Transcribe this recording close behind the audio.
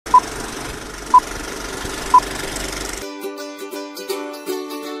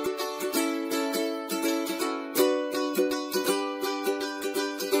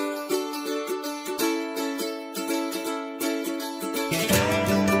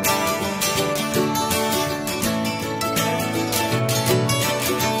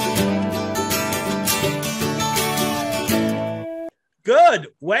Good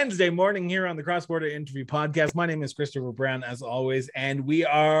Wednesday morning here on the Cross Border Interview Podcast. My name is Christopher Brown, as always, and we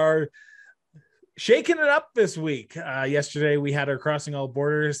are shaking it up this week. Yesterday, we had our Crossing All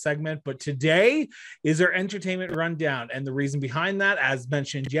Borders segment, but today is our entertainment rundown. And the reason behind that, as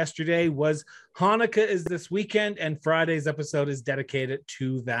mentioned yesterday, was Hanukkah is this weekend, and Friday's episode is dedicated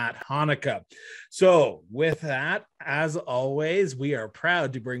to that Hanukkah. So with that, as always, we are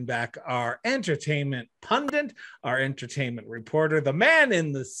proud to bring back our entertainment pundit, our entertainment reporter, the man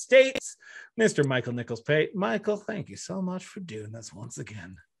in the States, Mr. Michael Nichols. Pate. Michael, thank you so much for doing this once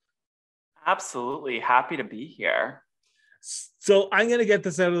again. Absolutely. Happy to be here. So I'm going to get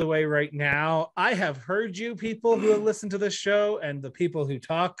this out of the way right now. I have heard you people who have listened to this show and the people who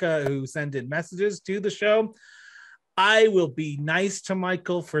talk, who send in messages to the show. I will be nice to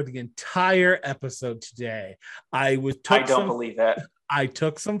Michael for the entire episode today. I don't believe it. I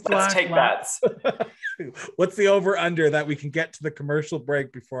took some Let's take bets. What's the over under that we can get to the commercial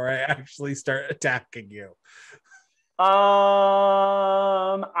break before I actually start attacking you?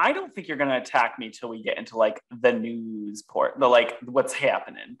 I don't think you're going to attack me till we get into like the news what's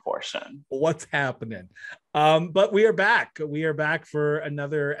happening portion. What's happening? But we are back. We are back for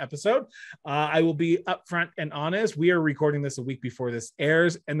another episode. I will be upfront and honest. We are recording this a week before this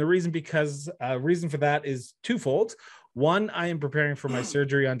airs, and the reason for that is twofold. One, I am preparing for my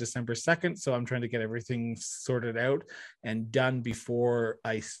surgery on December 2nd, so I'm trying to get everything sorted out and done before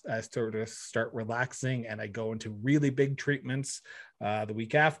I sort of start relaxing and I go into really big treatments the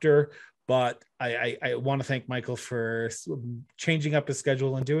week after. But I want to thank Michael for changing up his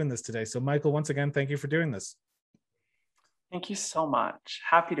schedule and doing this today. So Michael, once again, thank you for doing this. Thank you so much.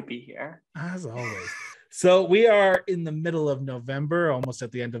 Happy to be here. As always. So we are in the middle of November, almost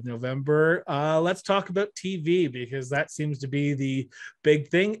at the end of November. Let's talk about TV, because that seems to be the big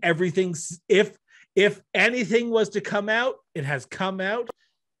thing. Everything's, if anything was to come out, it has come out.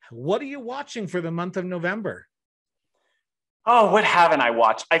 What are you watching for the month of November? Oh, what haven't I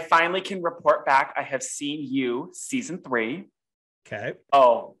watched? I finally can report back. I have seen You, season 3. Okay.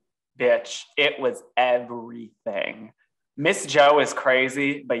 Oh, bitch. It was everything. Miss Joe is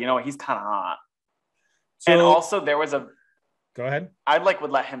crazy, but you know what? He's kind of hot. So, and also there was go ahead. I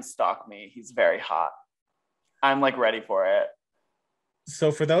would let him stalk me. He's very hot. I'm ready for it.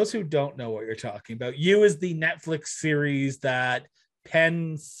 So for those who don't know what you're talking about, You is the Netflix series that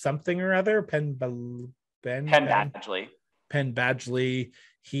Penn Badgley.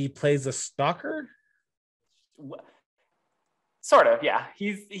 He plays a stalker. Sort of, yeah.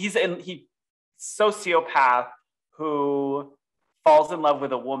 He's sociopath who falls in love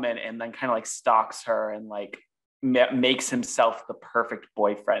with a woman and then kind of stalks her and makes himself the perfect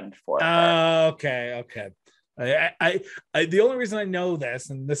boyfriend for her. Okay. I the only reason I know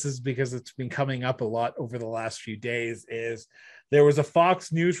this, and this is because it's been coming up a lot over the last few days, is there was a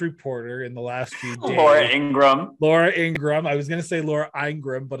Fox News reporter in the last few days. Laura Ingraham. I was going to say Laura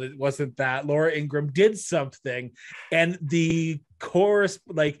Ingraham, but it wasn't that. Laura Ingraham did something, and the chorus,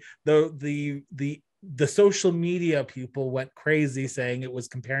 the social media people went crazy saying it was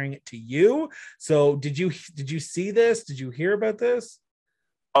comparing it to You. So did you see this? Did you hear about this?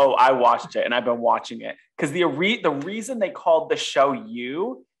 Oh, I watched it, and I've been watching it because the reason they called the show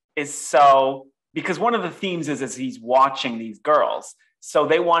You is because one of the themes is he's watching these girls. So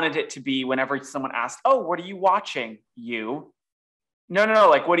they wanted it to be whenever someone asked, "Oh, what are you watching?" You. No.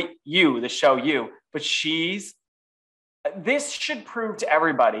 What do you, the show You. But this should prove to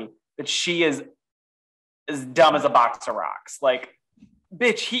everybody that she is as dumb as a box of rocks.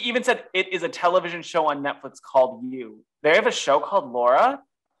 Bitch, he even said it is a television show on Netflix called You. They have a show called Laura?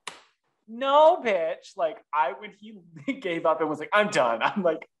 No, bitch. When he gave up and was I'm done. I'm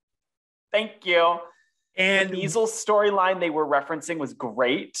thank you. And the measles storyline they were referencing was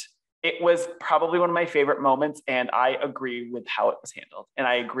great. It was probably one of my favorite moments, and I agree with how it was handled. And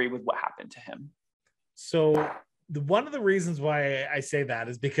I agree with what happened to him. So one of the reasons why I say that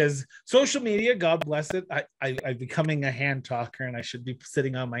is because social media, God bless it, I'm becoming a hand talker, and I should be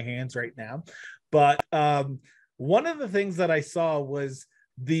sitting on my hands right now. But one of the things that I saw was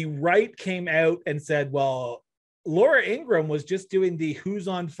the right came out and said, well, Laura Ingraham was just doing the who's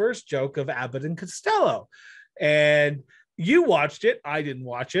on first joke of Abbott and Costello. And you watched it. I didn't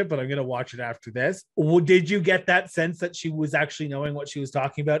watch it, but I'm going to watch it after this. Did you get that sense that she was actually knowing what she was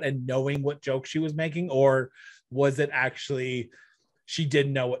talking about and knowing what joke she was making? Or was it actually she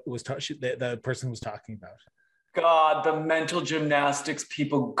didn't know what the person was talking about? God, the mental gymnastics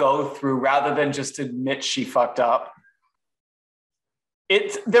people go through rather than just admit she fucked up.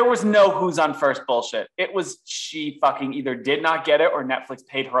 There was no who's on first bullshit. It was she fucking either did not get it or Netflix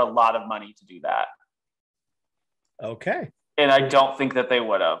paid her a lot of money to do that. Okay. And I don't think that they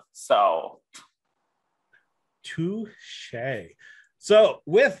would have. So. Touche. So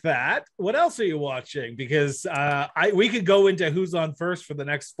with that, what else are you watching? Because we could go into who's on first for the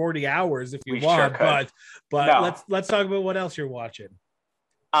next 40 hours if you want, sure but no. let's talk about what else you're watching.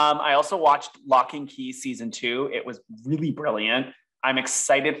 I also watched Lock and Key season 2. It was really brilliant. I'm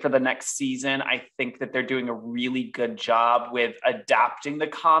excited for the next season. I think that they're doing a really good job with adapting the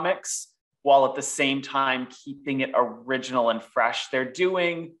comics while at the same time keeping it original and fresh. They're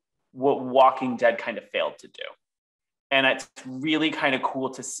doing what Walking Dead kind of failed to do. And it's really kind of cool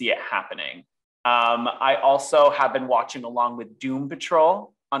to see it happening. I also have been watching along with Doom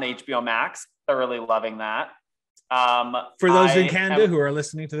Patrol on HBO Max. Thoroughly loving that. For those in Canada who are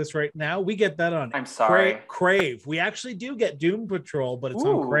listening to this right now, we get that on Crave. We actually do get Doom Patrol, but it's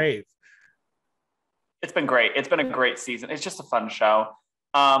on Crave. It's been great. It's been a great season. It's just a fun show.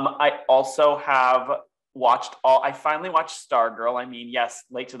 I also have I finally watched Stargirl. I mean, yes,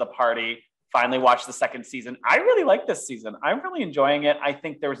 late to the party. Finally watched the second season. I really like this season. I'm really enjoying it. I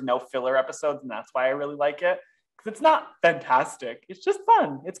think there was no filler episodes, and that's why I really like it. Because it's not fantastic. It's just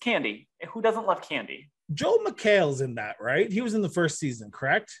fun. It's candy. Who doesn't love candy? Joel McHale's in that, right? He was in the first season,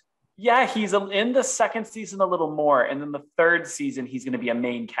 correct? Yeah, he's in the second season a little more. And then the third season, he's going to be a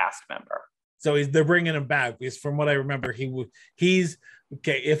main cast member. So they're bringing him back. Because from what I remember, he's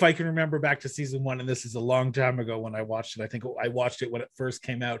okay. If I can remember back to season 1, and this is a long time ago when I watched it. I think I watched it when it first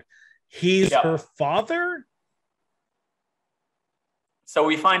came out. He's her father? So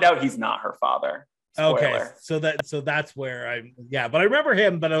we find out he's not her father. Spoiler. Okay, so that's where but I remember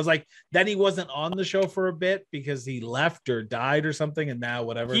him, but I was like, then he wasn't on the show for a bit because he left or died or something, and now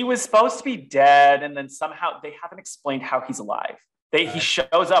whatever. He was supposed to be dead, and then somehow they haven't explained how he's alive. He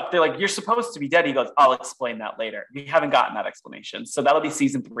shows up, they're like, you're supposed to be dead. He goes, I'll explain that later. We haven't gotten that explanation. So that'll be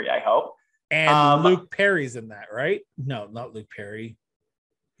season 3, I hope. And Luke Perry's in that, right? No, not Luke Perry.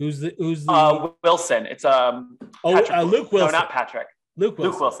 Who's the Wilson? It's Luke Wilson. No, not Patrick. Luke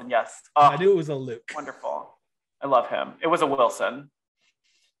Wilson, yes. I knew it was a Luke. Wonderful. I love him. It was a Wilson.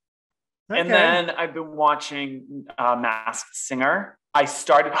 Okay. And then I've been watching Masked Singer. I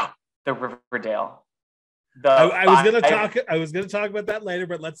started the Riverdale. I was gonna talk about that later,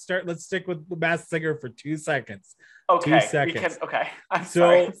 but let's stick with the Masked Singer for 2 seconds. Okay. 2 seconds. I'm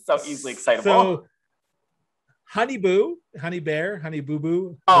sorry. It's so easily excitable. So Honey Boo, Honey Bear, Honey Boo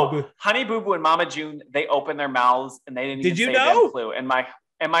Boo. Honey Boo Boo and Mama June, they opened their mouths and they didn't even say know? Clue. And my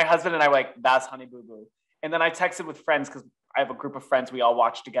husband and I were like, that's Honey Boo Boo. And then I texted with friends because I have a group of friends we all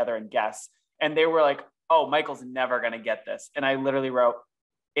watch together and guess. And they were like, oh, Michael's never gonna get this. And I literally wrote,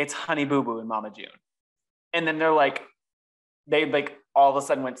 it's Honey Boo Boo and Mama June. And then they all of a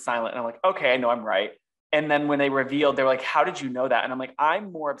sudden went silent. And I'm like, okay, I know I'm right. And then when they revealed, they were like, how did you know that? And I'm like,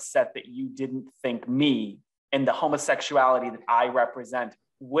 I'm more upset that you didn't think me and the homosexuality that I represent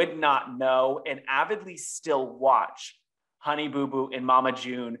would not know and avidly still watch Honey Boo Boo and Mama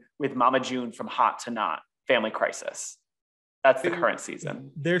June with Mama June from Hot to Not, Family Crisis. That's the current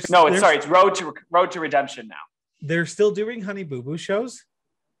season. It's Road to Redemption now. They're still doing Honey Boo Boo shows?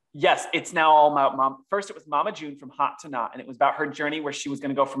 Yes, it's now all about mom. First, it was Mama June from Hot to Not, and it was about her journey where she was going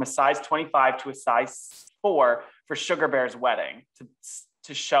to go from a size 25 to a size 4 for Sugar Bear's wedding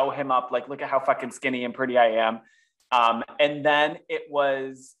to show him up, like, look at how fucking skinny and pretty I am. And then it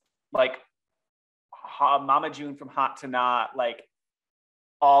was like Mama June from Hot to Not, like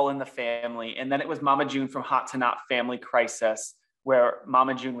All in the Family. And then it was Mama June from Hot to Not, Family Crisis, where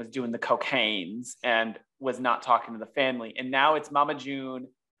Mama June was doing the cocaines and was not talking to the family. And now it's Mama June,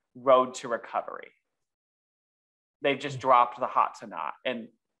 Road to Recovery. They've just dropped the Hot to Not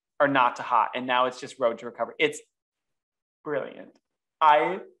or Not to Hot, and now it's just Road to Recovery. It's brilliant.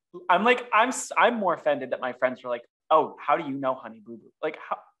 I'm more offended that my friends were like, oh, how do you know Honey Boo Boo? Like,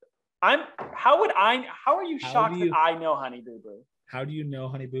 how are you shocked that I know Honey Boo Boo? How do you know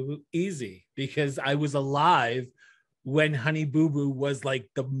Honey Boo Boo? Easy, because I was alive when Honey Boo Boo was like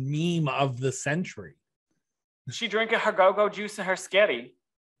the meme of the century. She drank her go-go juice and her sketty.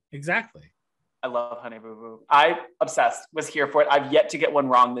 Exactly. I love Honey Boo Boo. I obsessed, was here for it. I've yet to get one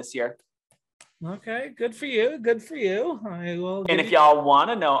wrong this year. Okay, good for you. Good for you. I will. And if y'all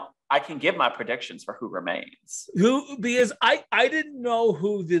want to know, I can give my predictions for who remains. Because I didn't know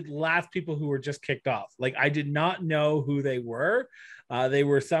who the last people who were just kicked off. Like, I did not know who they were. They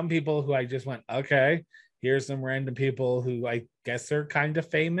were some people who I just went, okay, here's some random people who I guess are kind of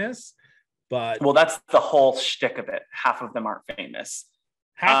famous. But well, that's the whole shtick of it. Half of them aren't famous.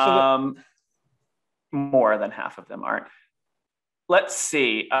 More than half of them aren't. Let's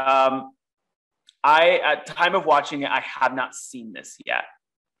see. At time of watching it, I have not seen this yet.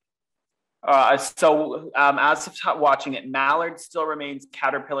 As of watching it, Mallard still remains,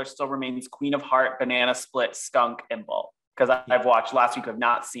 Caterpillar still remains, Queen of Heart, Banana Split, Skunk, and Bull. Because I've watched last week, I've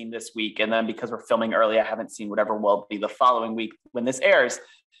not seen this week. And then because we're filming early, I haven't seen whatever will be the following week when this airs.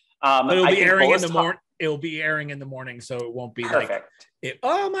 But it'll be airing in the morning. It'll be airing in the morning, so it won't be perfect.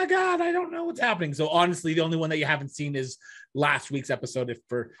 Oh my God, I don't know what's happening. So honestly, the only one that you haven't seen is last week's episode.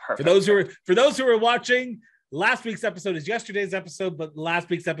 For those who are watching, last week's episode is yesterday's episode, but last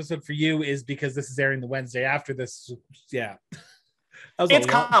week's episode for you is because this is airing the Wednesday after this. Yeah. It's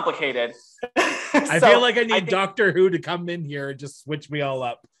complicated. I feel like I need Doctor Who to come in here and just switch me all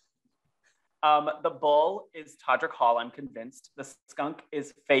up. The Bull is Todrick Hall, I'm convinced. The Skunk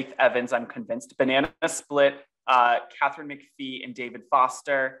is Faith Evans, I'm convinced. Banana Split, Catherine McPhee and David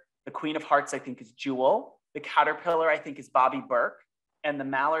Foster. The Queen of Hearts, I think, is Jewel. The Caterpillar, I think, is Bobby Burke. And the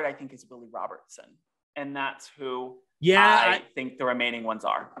Mallard, I think, is Willie Robertson. And that's who I think the remaining ones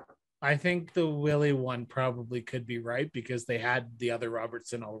are. I think the Willie one probably could be right because they had the other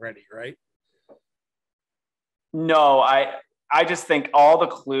Robertson already, right? No, I just think all the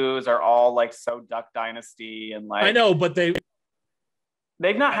clues are all like so Duck Dynasty and like. I know, but they've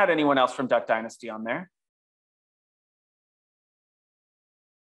not had anyone else from Duck Dynasty on there.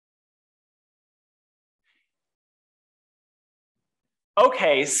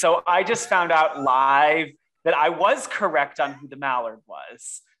 Okay, so I just found out live that I was correct on who the Mallard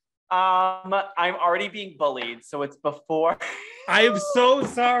was. I'm already being bullied, so it's before. I am so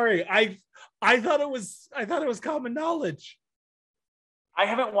sorry. I thought it was common knowledge. I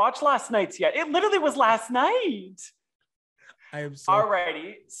haven't watched last night's yet. It literally was last night. I am so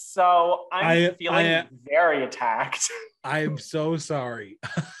alrighty. So I'm feeling very attacked. I am so sorry.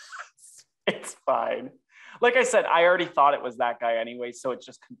 It's fine. Like I said, I already thought it was that guy anyway, so it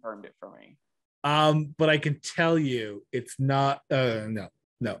just confirmed it for me. But I can tell you it's not no.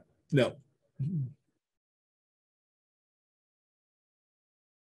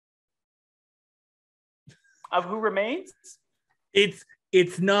 Of who remains? It's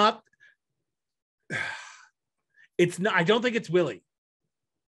not. It's not. I don't think it's Willie.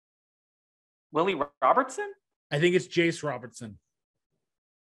 Willie Robertson? I think it's Jace Robertson.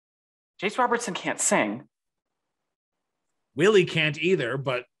 Jace Robertson can't sing. Willie can't either,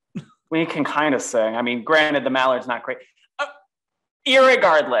 but we can kind of sing. I mean, granted, the Mallard's not great.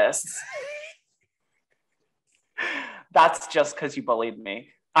 Irregardless. That's just because you bullied me.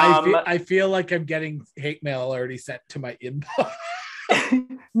 I feel like I'm getting hate mail already sent to my inbox.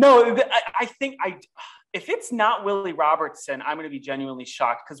 No, I think if it's not Willie Robertson, I'm going to be genuinely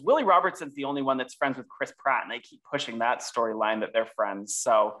shocked because Willie Robertson's the only one that's friends with Chris Pratt, and they keep pushing that storyline that they're friends.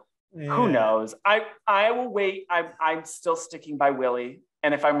 So who knows? I will wait. I'm still sticking by Willie,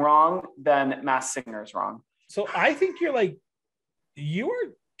 and if I'm wrong, then Masked Singer's wrong. So I think you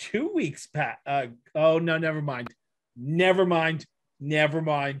are 2 weeks past. Oh no, never mind. No,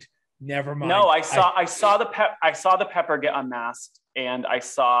 I saw the Pepper get unmasked, and I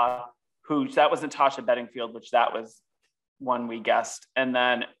saw that was Natasha Bedingfield, which that was one we guessed, and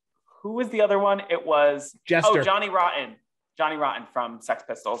then who was the other one? It was Jester. Johnny Rotten from Sex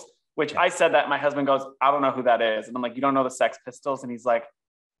Pistols. Which I said that, my husband goes, I don't know who that is, and I'm like, you don't know the Sex Pistols? And he's like,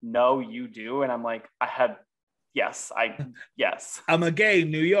 no, you do, and I'm like, yes. I'm a gay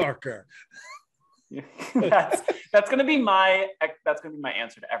New Yorker. that's gonna be my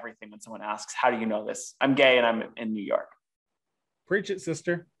answer to everything when someone asks, how do you know this? I'm gay and I'm in New York. Preach it,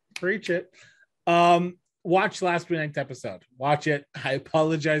 sister. Preach it. Watch last night's episode. Watch it. I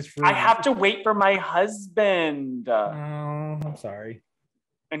apologize for I have to wait for my husband. Oh, I'm sorry.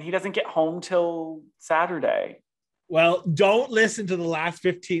 And he doesn't get home till Saturday. Well, don't listen to the last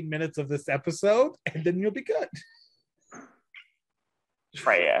 15 minutes of this episode and then you'll be good.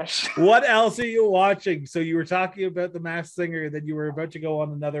 Trash. What else are you watching? So you were talking about the Masked Singer, then you were about to go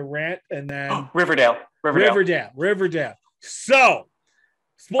on another rant, and then Riverdale. So,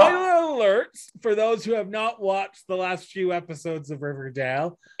 spoiler alerts for those who have not watched the last few episodes of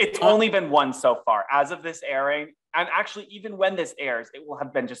Riverdale. It's only been one so far as of this airing, and actually, even when this airs, it will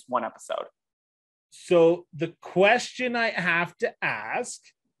have been just one episode. So the question I have to ask: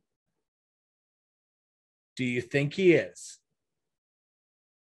 do you think he is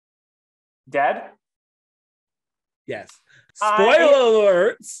dead? Yes. Spoiler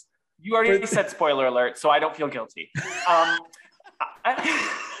alerts. You already said spoiler alert, so I don't feel guilty.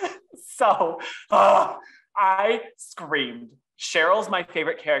 I screamed. Cheryl's my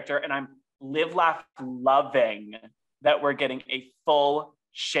favorite character, and I'm live, laugh, loving that we're getting a full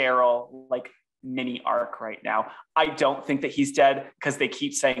Cheryl mini arc right now. I don't think that he's dead because they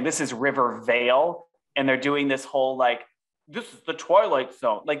keep saying this is River Vale, and they're doing this whole this is the Twilight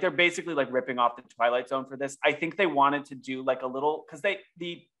Zone. Like, they're basically like ripping off the Twilight Zone for this. I think they wanted to do like a little, because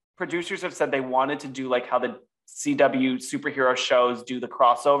the producers have said they wanted to do like how the CW superhero shows do the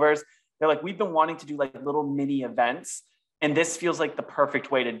crossovers. They're like, we've been wanting to do like little mini events, and this feels like the perfect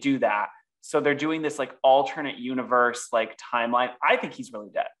way to do that. So they're doing this like alternate universe, like timeline. I think he's really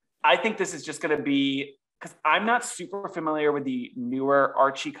dead. I think this is just going to be, because I'm not super familiar with the newer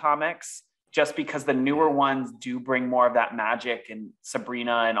Archie comics, just because the newer ones do bring more of that magic and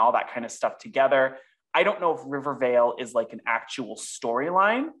Sabrina and all that kind of stuff together. I don't know if Riverdale is like an actual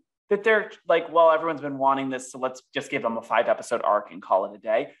storyline that they're like, well, everyone's been wanting this, so let's just give them a 5-episode arc and call it a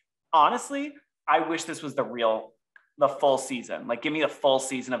day. Honestly, I wish this was the full season. Like, give me a full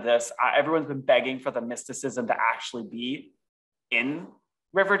season of this. Everyone's been begging for the mysticism to actually be in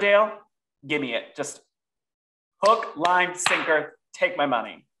Riverdale. Give me it. Just hook, line, sinker, take my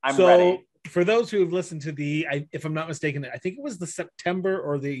money. I'm ready. For those who have listened to if I'm not mistaken, I think it was the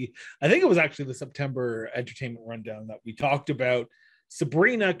September I think it was actually the September Entertainment Rundown that we talked about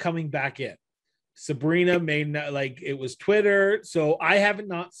Sabrina coming back in. Sabrina made, like, it was Twitter. So I haven't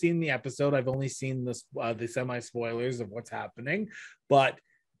not seen the episode. I've only seen the semi-spoilers of what's happening. But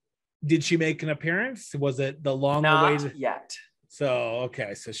did she make an appearance? Was it the long awaited? Not yet. So,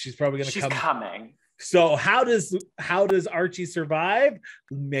 okay. So she's probably going to come. She's coming. So how does Archie survive?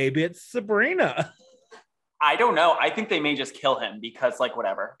 Maybe it's Sabrina. I don't know. I think they may just kill him because, like,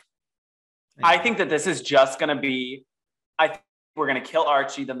 whatever. Yeah. I think that this is just going to be, I think we're going to kill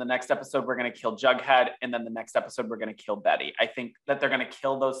Archie. Then the next episode, we're going to kill Jughead. And then the next episode, we're going to kill Betty. I think that they're going to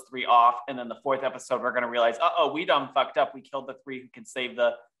kill those 3 off. And then the 4th episode, we're going to realize, we done fucked up. We killed the 3 who can save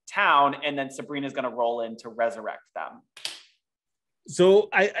the town. And then Sabrina's going to roll in to resurrect them. So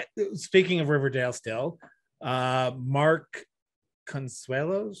I speaking of Riverdale still, Mark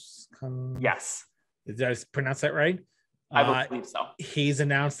Consuelos. Yes. Did I pronounce that right? I believe so. He's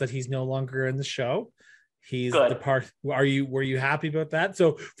announced that he's no longer in the show. He's Good. the part. Were you happy about that?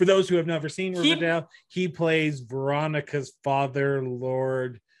 So for those who have never seen Riverdale, he plays Veronica's father,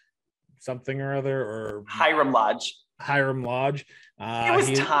 Lord something or other, or Hiram Lodge. It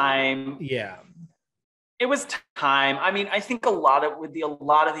was time. Yeah. It was time. I mean, I think a lot of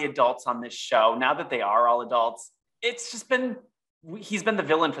the adults on this show, now that they are all adults, it's just been, he's been the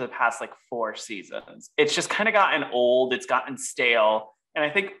villain for the past like 4 seasons. It's just kind of gotten old. It's gotten stale. And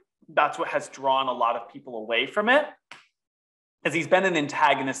I think that's what has drawn a lot of people away from it, as he's been an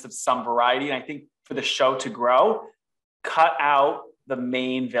antagonist of some variety. And I think for the show to grow, cut out the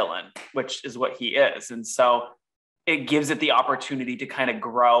main villain, which is what he is. And so it gives it the opportunity to kind of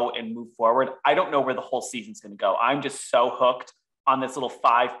grow and move forward. I don't know where the whole season's going to go. I'm just so hooked on this little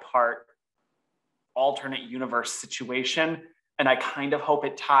 5-part alternate universe situation. And I kind of hope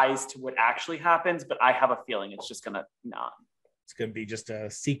it ties to what actually happens, but I have a feeling it's just going to not. It's going to be just a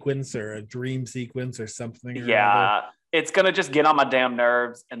sequence or a dream sequence or something. It's going to just get on my damn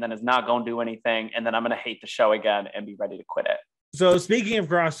nerves, and then it's not going to do anything. And then I'm going to hate the show again and be ready to quit it. So speaking of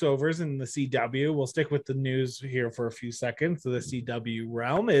crossovers in the CW, we'll stick with the news here for a few seconds. So the CW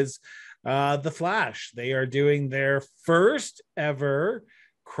realm is The Flash. They are doing their first ever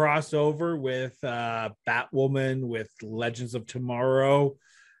crossover with Batwoman, with Legends of Tomorrow,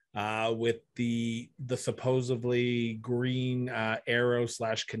 with the supposedly Green Arrow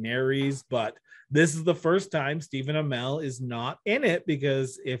 / Canaries. But this is the first time Stephen Amell is not in it,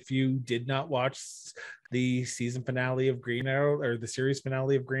 because if you did not watch the season finale of Green Arrow, or the series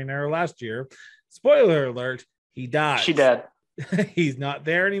finale of Green Arrow last year, spoiler alert, he died. She dead. He's not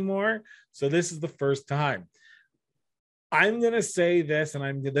there anymore. So this is the first time. I'm going to say this,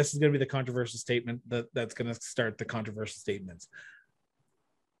 and this is going to be the controversial statement that's going to start the controversial statements.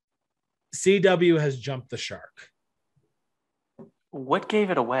 CW has jumped the shark. What gave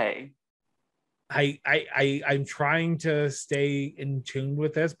it away? I'm trying to stay in tune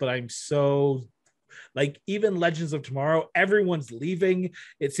with this, but I'm so, like, even Legends of Tomorrow, everyone's leaving.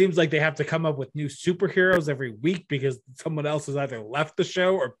 It seems like they have to come up with new superheroes every week because someone else has either left the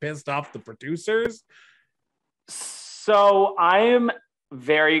show or pissed off the producers. So I am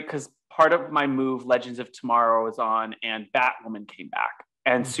because part of my move, Legends of Tomorrow was on, and Batwoman came back,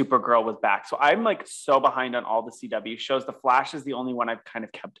 and Supergirl was back. So I'm like so behind on all the CW shows. The Flash is the only one I've kind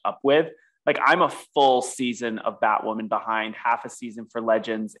of kept up with. Like, I'm a full season of Batwoman behind, half a season for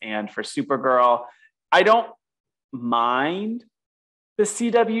Legends and for Supergirl. I don't mind the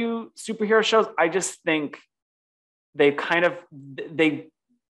CW superhero shows. I just think they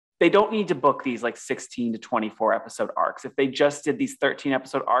don't need to book these like 16 to 24 episode arcs. If they just did these 13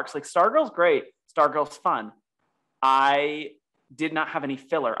 episode arcs, like Stargirl's great. Stargirl's fun. I did not have any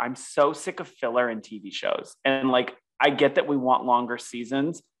filler. I'm so sick of filler in TV shows. And like, I get that we want longer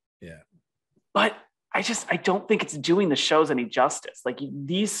seasons. Yeah. But I don't think it's doing the shows any justice. Like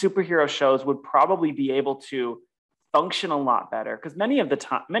these superhero shows would probably be able to function a lot better because many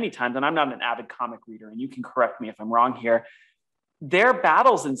times, and I'm not an avid comic reader, and you can correct me if I'm wrong here, their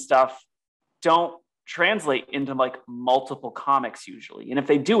battles and stuff don't translate into like multiple comics usually. And if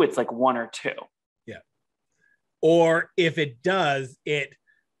they do, it's like one or two. Yeah. Or if it does,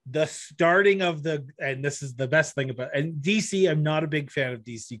 the starting of and this is the best thing about, and DC, I'm not a big fan of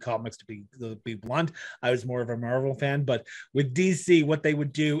DC comics to be blunt. I was more of a Marvel fan, but with DC, what they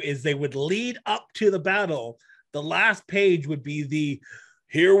would do is they would lead up to the battle. The last page would be the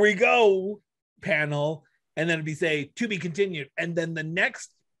 "here we go" panel, and then it'd be say "to be continued," and then the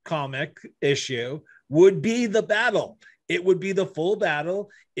next comic issue would be the battle. It would be the full battle.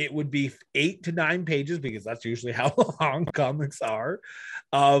 It would be 8 to 9 pages because that's usually how long comics are.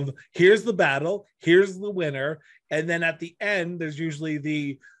 Of here's the battle, here's the winner, and then at the end there's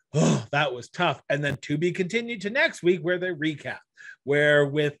usually "oh, that was tough," and then "to be continued to next week," where they recap. Where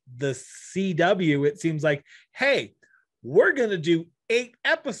with the CW, it seems like, hey, we're going to do 8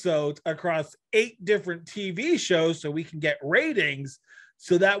 episodes across 8 different TV shows so we can get ratings.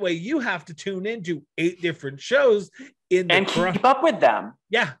 So that way you have to tune into 8 different shows and keep up with them.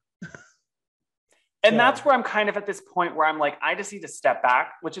 Yeah. And that's where I'm kind of at this point where I'm like, I just need to step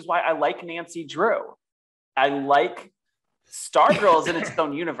back, which is why I like Nancy Drew. I like Stargirl is in its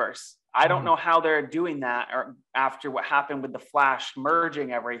own universe. I don't know how they're doing that or after what happened with the Flash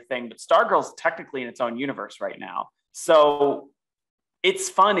merging everything, but Stargirl's technically in its own universe right now. So it's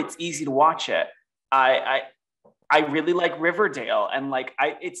fun. It's easy to watch it. I really like Riverdale, and like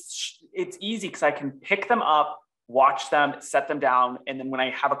it's easy because I can pick them up, watch them, set them down, and then when I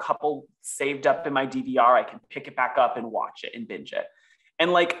have a couple saved up in my DVR, I can pick it back up and watch it and binge it.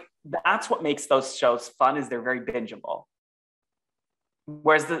 And like that's what makes those shows fun, is they're very bingeable.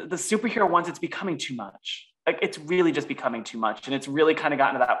 Whereas the superhero ones, it's becoming too much. Like it's really just becoming too much. And it's really kind of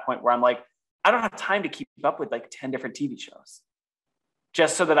gotten to that point where I'm like, I don't have time to keep up with like 10 different TV shows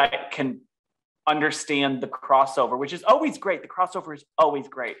just so that I can understand the crossover, which is always great. The crossover is always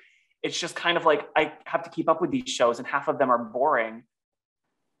great. It's just kind of like, I have to keep up with these shows and half of them are boring.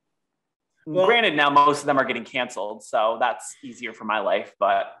 Well, granted, now most of them are getting canceled, so that's easier for my life,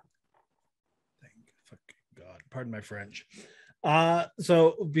 but. Thank God, pardon my French.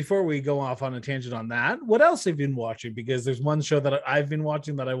 So before we go off on a tangent on that, what else have you been watching? Because there's one show that I've been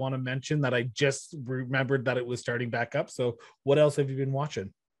watching that I want to mention that I just remembered that it was starting back up. So what else have you been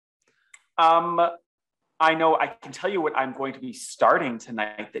watching? I know I can tell you what I'm going to be starting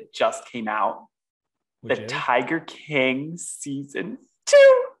tonight that just came out. The Tiger King season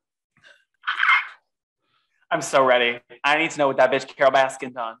 2. I'm so ready. I need to know what that bitch Carol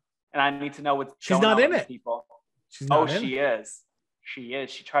Baskin's on. And I need to know what's going on with people. She is. She is.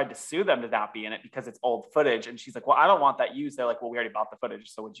 She tried to sue them to not be in it because it's old footage. And she's like, well, I don't want that used. They're like, well, we already bought the footage.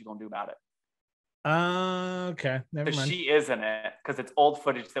 So what you going to do about it? Okay. Never mind. She is in it because it's old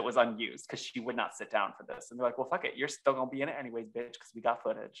footage that was unused because she would not sit down for this. And they're like, well, fuck it. You're still going to be in it anyways, bitch, because we got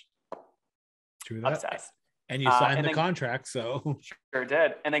footage. True that. Obsessed. And you signed the contract, so. Sure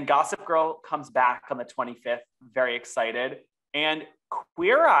did. And then Gossip Girl comes back on the 25th. Very excited. And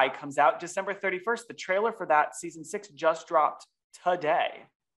Queer Eye comes out December 31st. The trailer for that season 6 just dropped today.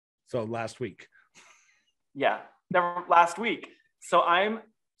 So last week. Yeah, last week. So I'm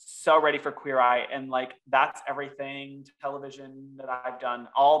so ready for Queer Eye, and like that's everything television that I've done.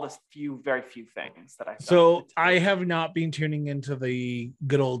 All the very few things that I've done. So I have not been tuning into the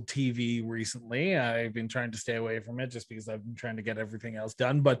good old TV recently. I've been trying to stay away from it just because I've been trying to get everything else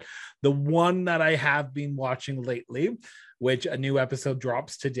done. But the one that I have been watching lately, which a new episode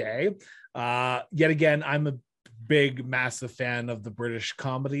drops today, yet again, I'm a big, massive fan of the British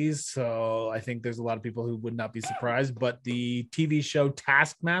comedies, so I think there's a lot of people who would not be surprised. But the TV show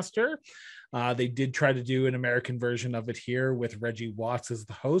Taskmaster, they did try to do an American version of it here with Reggie Watts as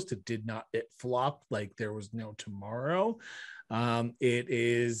the host. It flopped like there was no tomorrow. It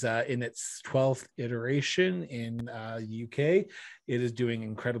is in its 12th iteration in UK. It is doing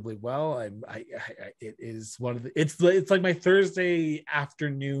incredibly well. It is one of the, it's like my Thursday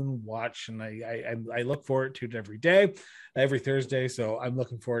afternoon watch, and I look forward to it every Thursday. So I'm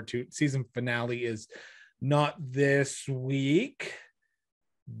looking forward to it. Season finale is not this week,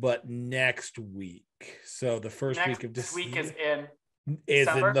 but next week. So the first week of this week is in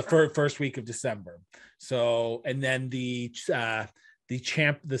the first week of December. So, and then the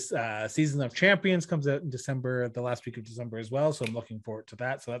season of Champions comes out in December, the last week of December as well. So I'm looking forward to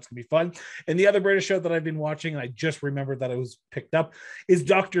that. So that's gonna be fun. And the other British show that I've been watching, and I just remembered that it was picked up, is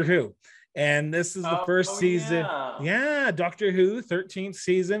Doctor Who. And this is the first season. Yeah. Yeah, Doctor Who, 13th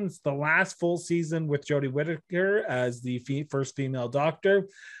season. It's the last full season with Jodie Whittaker as the first female Doctor.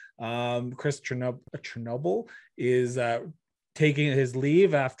 Chris Chernobyl is taking his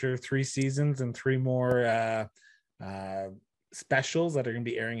leave after 3 seasons and 3 more specials that are going to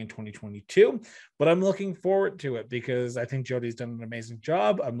be airing in 2022. But I'm looking forward to it because I think Jodie's done an amazing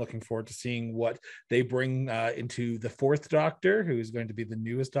job. I'm looking forward to seeing what they bring into the 4th Doctor, who is going to be the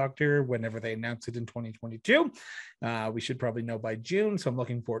newest Doctor whenever they announce it in 2022. We should probably know by June, so I'm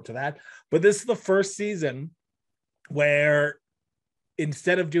looking forward to that. But this is the first season where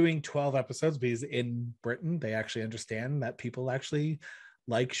instead of doing 12 episodes, because in Britain, they actually understand that people actually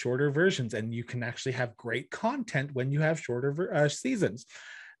like shorter versions, and you can actually have great content when you have shorter seasons.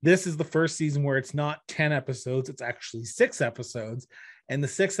 This is the first season where it's not 10 episodes, it's actually 6 episodes, and the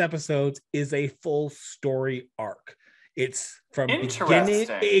 6 episodes is a full story arc. It's from beginning,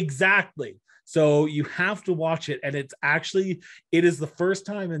 exactly. So you have to watch it, and it is the first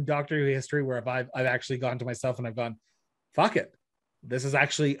time in Doctor Who history where I've actually gone to myself and I've gone, fuck it. This is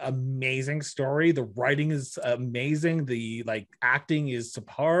actually amazing story. The writing is amazing. The acting is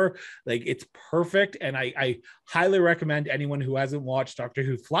subpar. It's perfect. And I highly recommend anyone who hasn't watched Doctor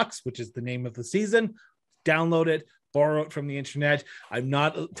Who Flux, which is the name of the season, download it, borrow it from the internet. I'm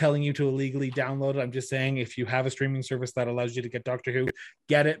not telling you to illegally download it. I'm just saying if you have a streaming service that allows you to get Doctor Who,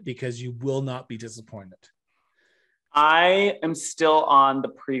 get it, because you will not be disappointed. I am still on the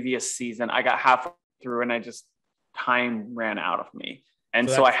previous season. I got halfway through and time ran out of me. And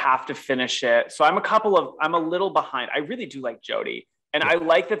so I have to finish it. So I'm a little behind. I really do like Jodie. And I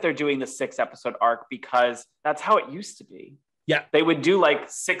like that they're doing the 6 episode arc because that's how it used to be. Yeah. They would do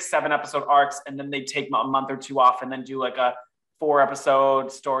 6-7 episode arcs and then they'd take a month or 2 off and then do a 4 episode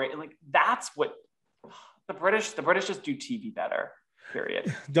story. And that's what the British just do TV better,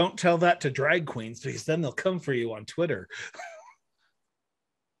 period. Don't tell that to drag queens because then they'll come for you on Twitter.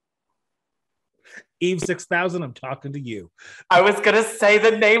 Eve 6000, I'm talking to you. I was going to say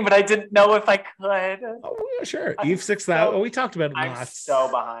the name, but I didn't know if I could. Oh, yeah, sure. Eve 6000. We talked about it last.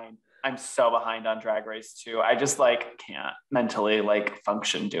 I'm so behind on Drag Race too. I just can't mentally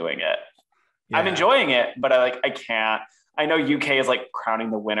function doing it. Yeah. I'm enjoying it, but I can't. I know UK is crowning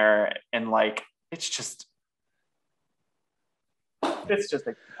the winner and it's just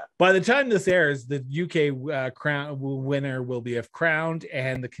by the time this airs, the UK crown winner will be crowned,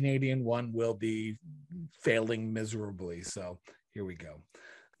 and the Canadian one will be failing miserably. So here we go.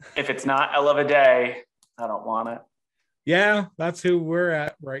 If it's not Elle of a Day, I don't want it. Yeah, that's who we're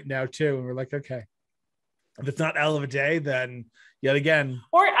at right now too. And we're okay. If it's not Elle of a Day, then yet again.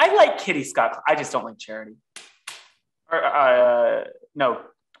 Or I like Kitty Scott. I just don't like Charity. Or no,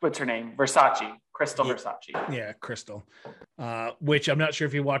 what's her name? Versace. Crystal Versace. Yeah, Crystal. Which I'm not sure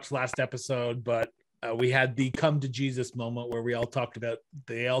if you watched last episode, but we had the come to Jesus moment where they all talked about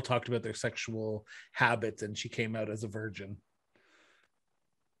their sexual habits, and she came out as a virgin.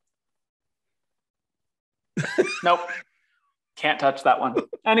 Nope. Can't touch that one.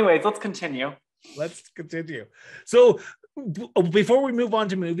 Anyways, let's continue. So before we move on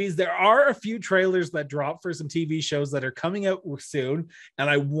to movies, there are a few trailers that drop for some TV shows that are coming out soon, and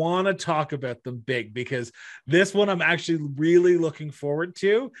I want to talk about them big because this one I'm actually really looking forward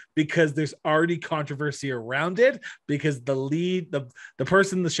to because there's already controversy around it because the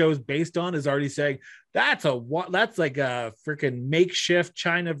person the show is based on is already saying that's like a freaking makeshift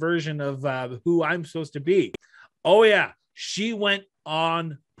China version of who I'm supposed to be. Oh yeah, she went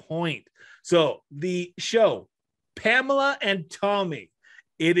on point. So the show Pamela and Tommy.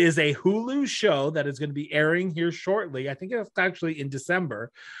 It is a Hulu show that is going to be airing here shortly. I think it's actually in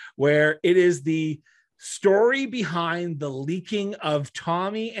December, where it is the story behind the leaking of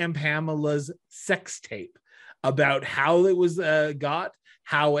Tommy and Pamela's sex tape about how it was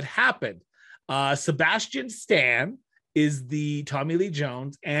how it happened. Sebastian Stan is the Tommy Lee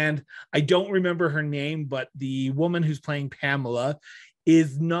Jones, and I don't remember her name, but the woman who's playing Pamela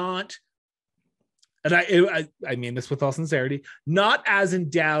is not, and I mean this with all sincerity, not as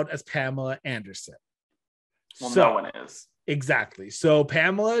endowed as Pamela Anderson. Well, no one is. Exactly. So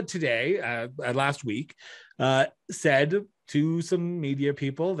Pamela today, last week, said to some media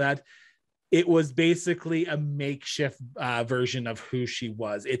people that it was basically a makeshift version of who she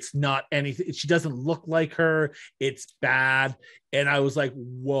was. It's not anything. She doesn't look like her. It's bad. And I was like,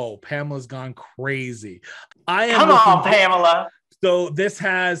 whoa, Pamela's gone crazy. Come on, Pamela. So this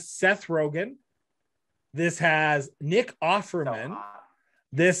has Seth Rogen. This has Nick Offerman.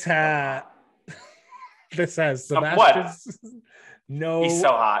 This has Sebastian. What? No. He's so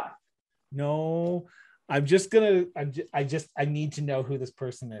hot. No. I need to know who this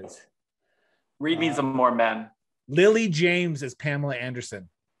person is. Read me some more men. Lily James is Pamela Anderson.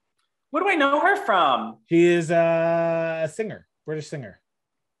 What do I know her from? She is a singer, British singer.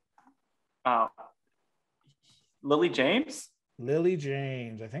 Oh, Lily James? Lily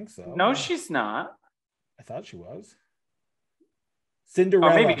James, I think so. No, she's not. I thought she was.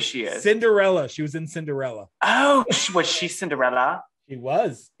 Cinderella. Oh, maybe she is. Cinderella. She was in Cinderella. Oh, was she Cinderella? She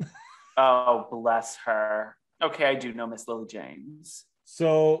was. Oh, bless her. Okay, I do know Miss Lily James.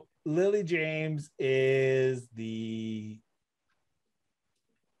 So Lily James is it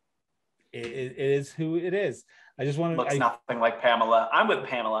is who it is. I just want to. Looks nothing like Pamela. I'm with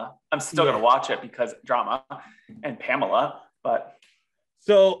Pamela. I'm still gonna watch it because drama and Pamela. But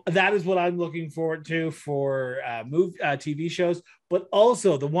so that is what I'm looking forward to for TV shows. But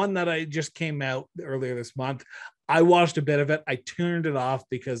also the one that I just came out earlier this month. I watched a bit of it. I turned it off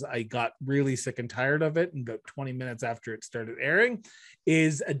because I got really sick and tired of it. And about 20 minutes after it started airing,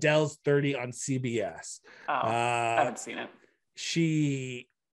 is Adele's 30 on CBS. Oh, I haven't seen it. She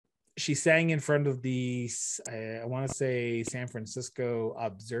sang in front of the, I want to say San Francisco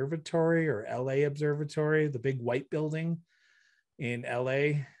Observatory or LA Observatory, the big white building in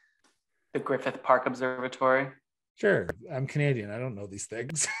LA. The Griffith Park Observatory. Sure. I'm Canadian. I don't know these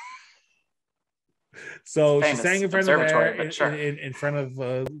things. So she sang in front of there, sure. in front of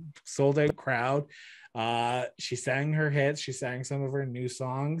a sold out crowd. She sang her hits. She sang some of her new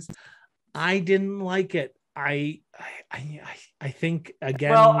songs. I didn't like it. I think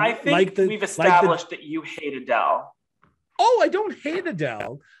again. Well, I think we've established that you hate Adele. Oh, I don't hate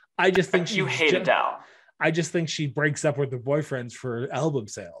Adele. I just think you hate Adele. I just think she breaks up with her boyfriends for album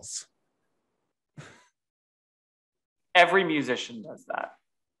sales. Every musician does that.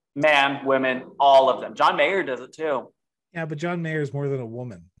 Man, women, all of them. John Mayer does it too. Yeah, but John Mayer is more than a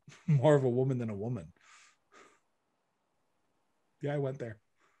woman. More of a woman than a woman. Yeah, I went there.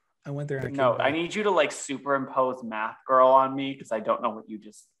 I need you to like superimpose Math Girl on me because I don't know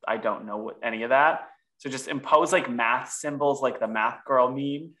what any of that. So just impose like math symbols like the Math Girl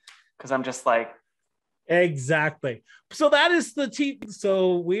meme because I'm just like. Exactly. So that is the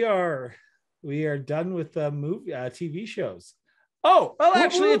so we are done with the TV shows. Oh, well,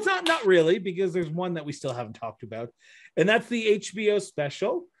 actually, it's not really, because there's one that we still haven't talked about, and that's the HBO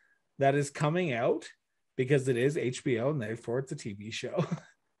special that is coming out because it is HBO, and therefore it's a TV show.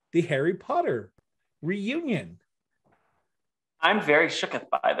 The Harry Potter reunion. I'm very shooketh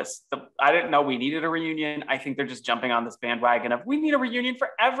by this. I didn't know we needed a reunion. I think they're just jumping on this bandwagon of we need a reunion for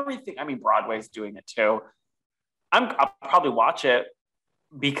everything. I mean, Broadway's doing it too. I'll probably watch it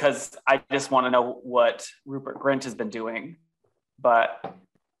because I just want to know what Rupert Grint has been doing. But I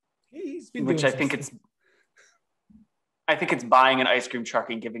think it's buying an ice cream truck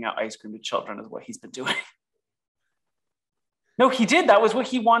and giving out ice cream to children is what he's been doing. No, he did. That was what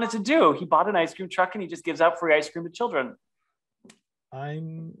he wanted to do. He bought an ice cream truck and he just gives out free ice cream to children.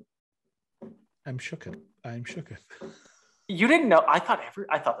 I'm shooketh. You didn't know. I thought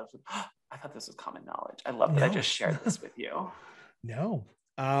this was common knowledge. I love that I just shared this with you. No.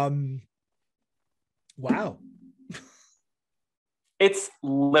 Wow. It's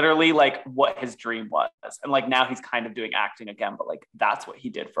literally like what his dream was. And like now he's kind of doing acting again, but like that's what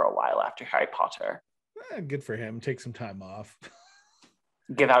he did for a while after Harry Potter. Good for him. Take some time off.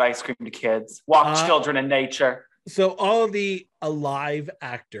 Give out ice cream to kids. Walk children in nature. So all of the alive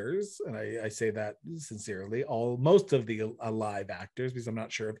actors, and I say that sincerely, most of the alive actors, because I'm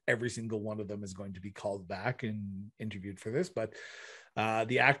not sure if every single one of them is going to be called back and interviewed for this, but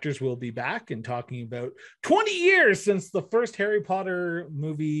the actors will be back and talking about 20 years since the first Harry Potter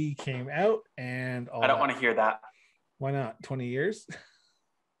movie came out. And I don't want to hear that. Why not? 20 years?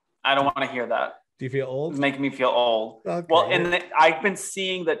 I don't want to hear that. Do you feel old? It's making me feel old. Okay. Well, and I've been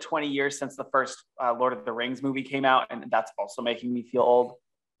seeing that 20 years since the first Lord of the Rings movie came out, and that's also making me feel old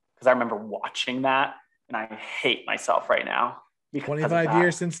because I remember watching that, and I hate myself right now. 25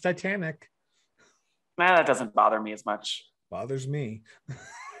 years since Titanic. Man, that doesn't bother me as much. Bothers me.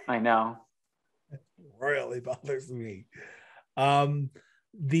 I know. It royally bothers me.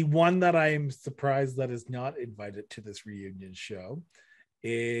 The one that I'm surprised that is not invited to this reunion show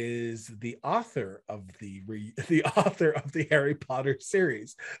is the author of the Harry Potter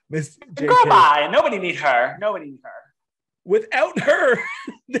series, Miss J.K. Goodbye. Nobody need her. Without her,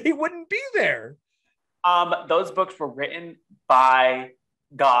 they wouldn't be there. Those books were written by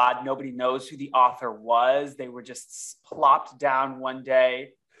God. Nobody knows who the author was. They were just plopped down one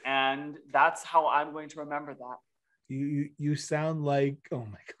day, and that's how I'm going to remember that. You sound like, oh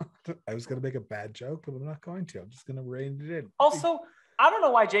my God, I was going to make a bad joke, but I'm not going to. I'm just going to rein it in. Also, I don't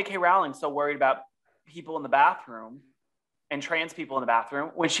know why J.K. Rowling's so worried about people in the bathroom and trans people in the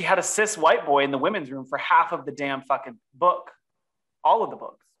bathroom when she had a cis white boy in the women's room for half of the damn fucking book, all of the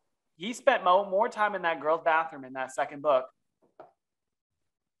books. He spent more time in that girl's bathroom in that second book.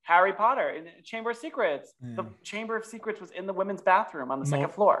 Harry Potter in the Chamber of Secrets. The Chamber of Secrets was in the women's bathroom on the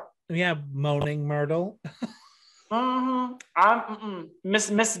second floor. Yeah, Moaning Myrtle.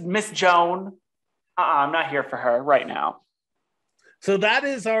 Miss Joan. I'm not here for her right now. So that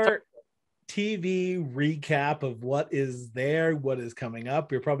is our TV recap of what is there, what is coming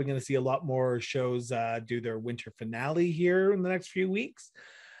up. You're probably going to see a lot more shows do their winter finale here in the next few weeks.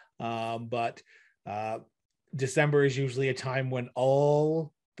 But December is usually a time when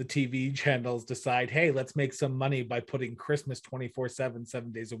all the TV channels decide, hey, let's make some money by putting Christmas 24/7,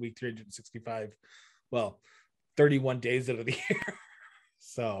 7 days a week, 365, 31 days out of the year.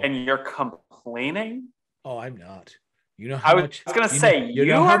 So, and you're complaining? Oh, I'm not. You know how much I was gonna say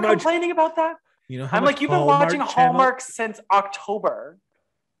you are complaining about that. You know how I'm much like, you've been watching Hallmark since October.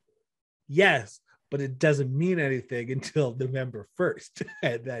 Yes, but it doesn't mean anything until November 1st.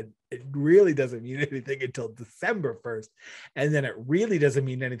 And then it really doesn't mean anything until December 1st. And then it really doesn't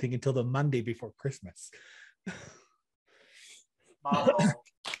mean anything until the Monday before Christmas.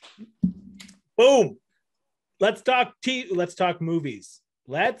 Boom. Let's talk movies.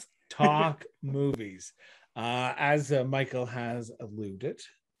 Let's talk movies. As Michael has alluded,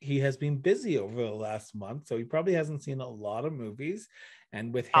 he has been busy over the last month, so he probably hasn't seen a lot of movies.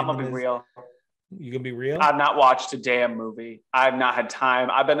 And with him, I'm gonna be real. You gonna be real? I've not watched a damn movie. I've not had time.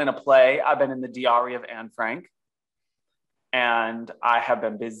 I've been in a play. I've been in the Diary of Anne Frank, and I have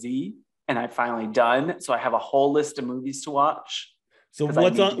been busy. And I'm finally done. So I have a whole list of movies to watch. So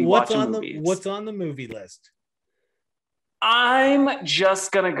what's on the movie list? I'm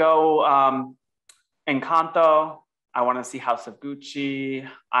just gonna go Encanto. I want to see House of Gucci.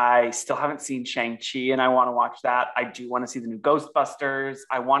 I still haven't seen Shang-Chi and I want to watch that. I do want to see the new Ghostbusters.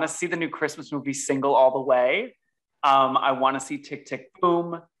 I want to see the new Christmas movie Single All the Way. I want to see Tick, Tick,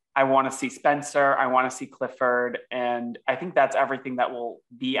 Boom. I want to see Spencer. I want to see Clifford. And I think that's everything that will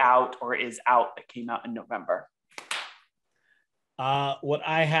be out or is out that came out in November. What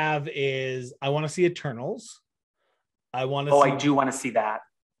I have is I want to see Eternals. I do want to see that.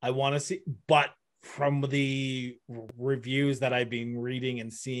 But from the reviews that I've been reading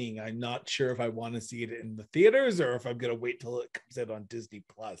and seeing, I'm not sure if I want to see it in the theaters or if I'm going to wait till it comes out on Disney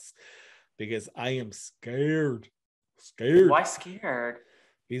Plus, because I am scared. Why scared?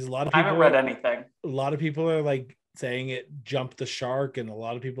 Because a lot of people, I haven't read anything. A lot of people are like saying it jumped the shark, and a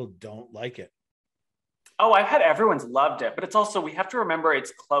lot of people don't like it. Oh, I've had everyone's loved it, but it's also, we have to remember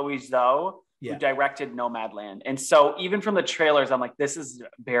it's Chloe Zhao who directed Nomadland. And so even from the trailers, I'm like, this is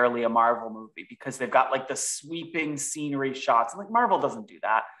barely a Marvel movie because they've got like the sweeping scenery shots. I'm like, Marvel doesn't do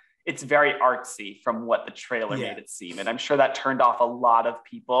that. It's very artsy from what the trailer made it seem. And I'm sure that turned off a lot of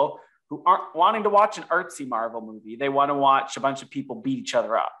people who aren't wanting to watch an artsy Marvel movie. They want to watch a bunch of people beat each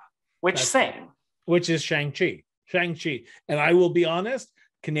other up, which is Shang-Chi. And I will be honest,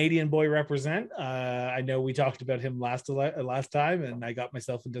 Canadian boy represent. I know we talked about him last time, and I got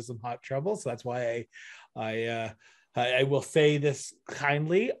myself into some hot trouble. So that's why I will say this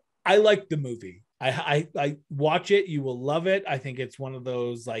kindly. I like the movie. I watch it. You will love it. I think it's one of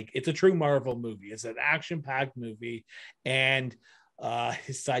those, like, it's a true Marvel movie. It's an action-packed movie, and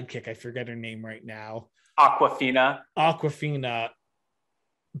his sidekick, I forget her name right now. Awkwafina.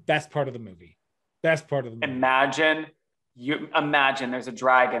 Best part of the movie. Imagine there's a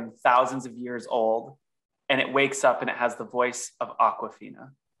dragon thousands of years old and it wakes up and it has the voice of Awkwafina.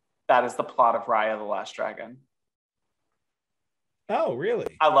 That is the plot of Raya the Last Dragon. Oh,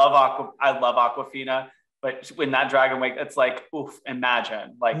 really? I love Awkwafina, but when that dragon wakes, it's like, oof,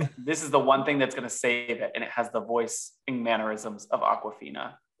 imagine. Like, this is the one thing that's going to save it, and it has the voice and mannerisms of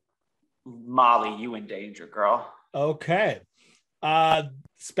Awkwafina. Molly, you in danger, girl. Okay.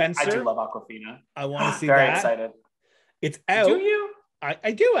 Spencer. I do love Awkwafina. I want to see Very that. Excited. It's out. Do you?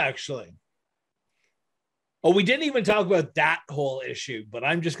 I do, actually. Oh, we didn't even talk about that whole issue, but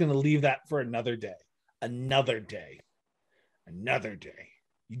I'm just going to leave that for another day. Another day.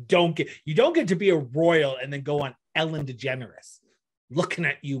 You don't get to be a royal and then go on Ellen DeGeneres. Looking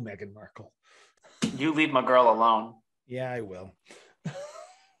at you, Meghan Markle. You leave my girl alone. Yeah, I will.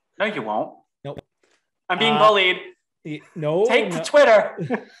 No, you won't. Nope. I'm being bullied. No. Take to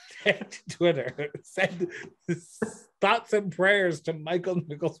Twitter. Take to Twitter. Send thoughts and prayers to Michael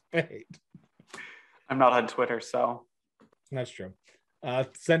Nichols Pate. I'm not on Twitter, so. That's true.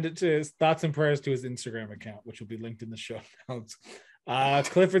 Send it to his thoughts and prayers to his Instagram account, which will be linked in the show notes.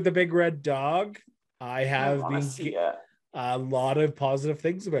 Clifford the Big Red Dog. a lot of positive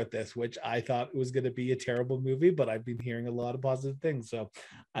things about this, which I thought was going to be a terrible movie, but I've been hearing a lot of positive things. So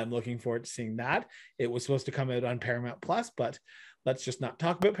I'm looking forward to seeing that. It was supposed to come out on Paramount Plus, but let's just not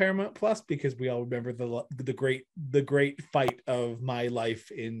talk about Paramount Plus because we all remember the great fight of my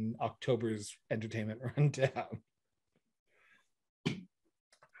life in October's entertainment rundown.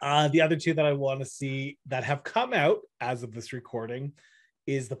 The other two that I want to see that have come out as of this recording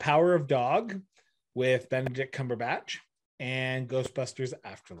is The Power of Dog with Benedict Cumberbatch and Ghostbusters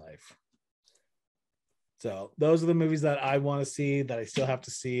Afterlife. So those are the movies that I want to see, that I still have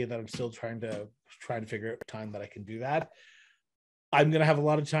to see, that I'm still trying to figure out time that I can do that. I'm going to have a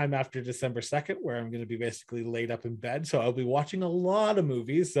lot of time after December 2nd where I'm going to be basically laid up in bed. So I'll be watching a lot of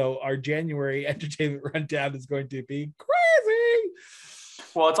movies. So our January entertainment rundown is going to be crazy.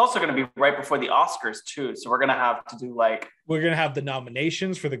 Well, it's also going to be right before the Oscars too. So we're going to have to do we're going to have the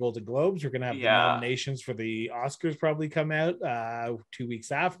nominations for the Golden Globes. We're going to have the nominations for the Oscars probably come out 2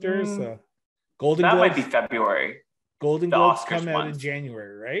 weeks after. So Golden Globes might be February. Golden Globes come out in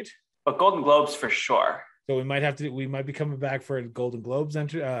January, right? But Golden Globes for sure. So we might be coming back for a Golden Globes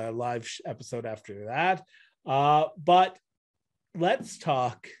live episode after that. But let's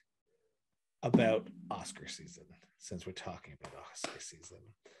talk about Oscar season, since we're talking about Oscar season.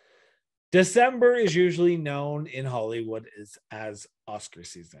 December is usually known in Hollywood as Oscar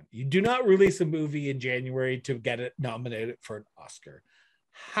season. You do not release a movie in January to get it nominated for an Oscar.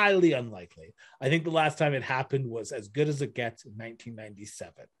 Highly unlikely. I think the last time it happened was As Good as It Gets in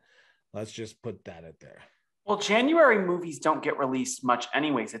 1997. Let's just put that out there. Well, January movies don't get released much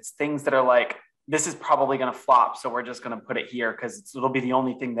anyways. It's things that are like, this is probably going to flop, so we're just going to put it here because it'll be the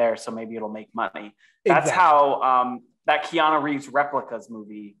only thing there, so maybe it'll make money. That's how that Keanu Reeves Replicas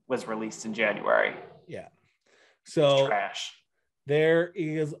movie was released in January. Yeah. So it's trash. There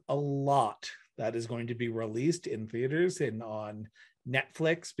is a lot that is going to be released in theaters and on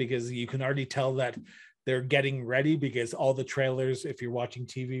Netflix, because you can already tell that they're getting ready, because all the trailers, if you're watching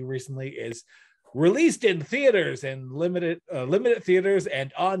TV recently, is released in theaters and limited theaters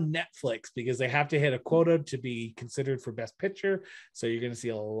and on Netflix, because they have to hit a quota to be considered for Best Picture. So you're going to see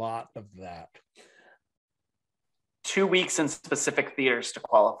a lot of that. 2 weeks in specific theaters to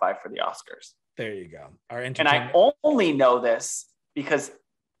qualify for the Oscars. There you go. And I only know this because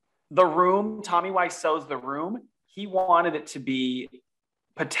The Room, Tommy Wiseau's The Room, he wanted it to be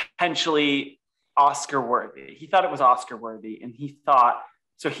potentially Oscar worthy. He thought it was Oscar worthy, and he thought,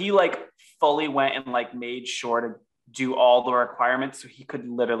 so he fully went and made sure to do all the requirements so he could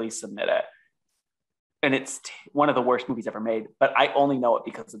literally submit it. And it's one of the worst movies ever made, but I only know it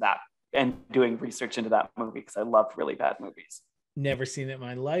because of that and doing research into that movie, because I love really bad movies. Never seen it in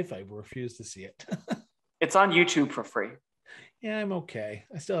my life. I refuse to see it. It's on YouTube for free. Yeah, I'm okay.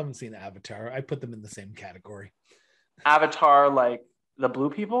 I still haven't seen Avatar. I put them in the same category. Avatar, the blue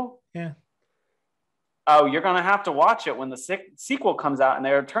people? Yeah. Oh, you're going to have to watch it when the sequel comes out, and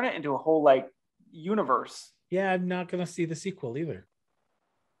they'll turn it into a whole universe. Yeah, I'm not going to see the sequel either.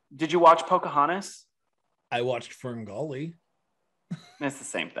 Did you watch Pocahontas? I watched Ferngully. It's the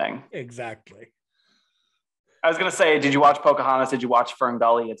same thing. Exactly. I was going to say, did you watch Pocahontas? Did you watch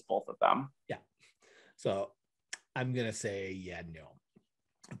Ferngully? It's both of them. Yeah. So I'm going to say, yeah, no.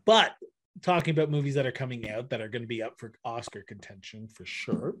 But talking about movies that are coming out that are going to be up for Oscar contention for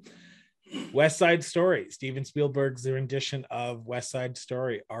sure. West Side Story, Steven Spielberg's rendition of West Side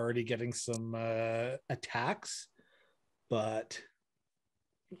Story, already getting some attacks, but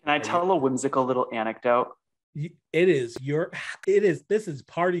can I tell a whimsical little anecdote? This is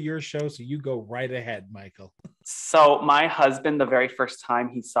part of your show, so you go right ahead, Michael. So my husband, the very first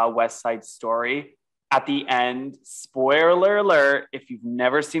time he saw West Side Story, at the end, spoiler alert, if you've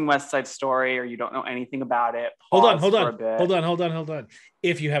never seen West Side Story or you don't know anything about it, hold on.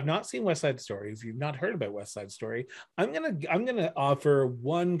 If you have not seen West Side Story, if you've not heard about West Side Story, I'm gonna offer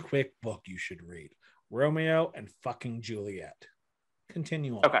one quick book you should read: Romeo and fucking Juliet.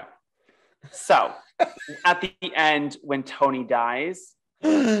 Continue on. Okay. So at the end, when Tony dies,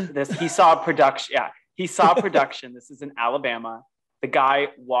 he saw production. Yeah, he saw production. This is in Alabama. The guy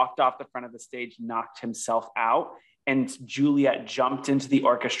walked off the front of the stage, knocked himself out, and Juliet jumped into the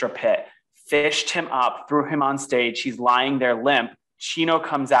orchestra pit, fished him up, threw him on stage. He's lying there limp. Chino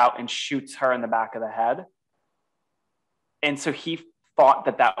comes out and shoots her in the back of the head. And so he thought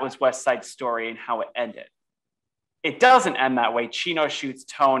that was West Side Story and how it ended. It doesn't end that way. Chino shoots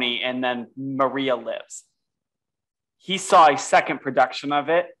Tony, and then Maria lives. He saw a second production of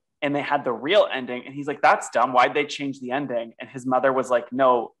it, and they had the real ending. And he's like, that's dumb. Why'd they change the ending? And his mother was like,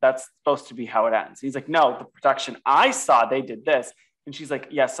 no, that's supposed to be how it ends. He's like, no, the production I saw, they did this. And she's like,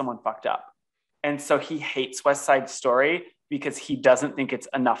 yes, someone fucked up. And so he hates West Side Story because he doesn't think it's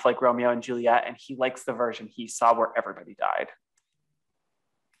enough like Romeo and Juliet, and he likes the version he saw where everybody died.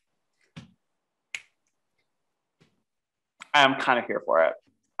 I'm kind of here for it.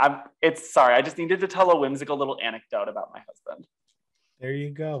 I just needed to tell a whimsical little anecdote about my husband. There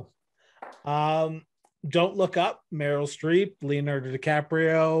you go. Don't Look Up, Meryl Streep, Leonardo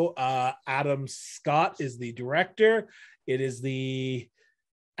DiCaprio. Adam Scott is the director. It is the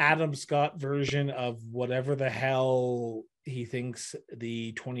Adam Scott version of whatever the hell he thinks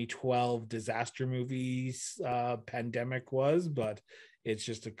the 2012 disaster movies pandemic was, but it's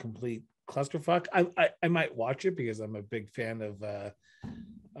just a complete clusterfuck. I might watch it because I'm a big fan of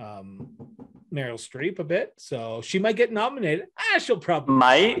Meryl Streep a bit, so she might get nominated. She'll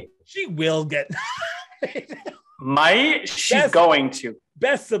probably she will get nominated. She's going to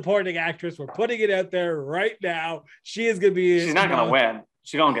best supporting actress. We're putting it out there right now. She is going to be. She's not going to win.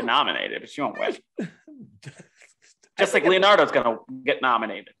 She's going to get nominated, but she won't win. Just like Leonardo's going to get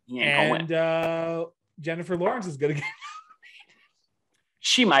nominated. He ain't going to win. Jennifer Lawrence is going to get nominated.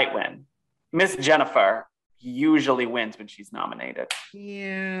 She might win. Miss Jennifer usually wins when she's nominated.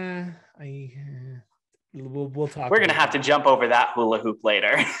 Yeah, we'll talk. We're going to have to jump over that hula hoop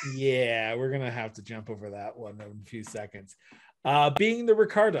later. Yeah, we're going to have to jump over that one in a few seconds. Being the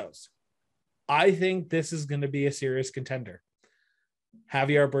Ricardos, I think this is going to be a serious contender.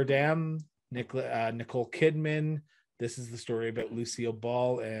 Javier Bardem, Nicole Kidman. This is the story about Lucille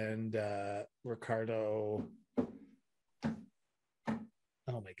Ball and Ricardo.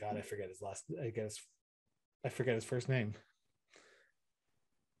 Oh my God, I forget his first name.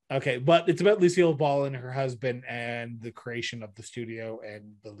 Okay, but it's about Lucille Ball and her husband and the creation of the studio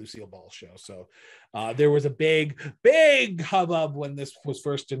and the Lucille Ball show. So there was a big hubbub when this was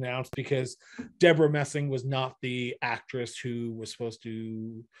first announced because Deborah Messing was not the actress who was supposed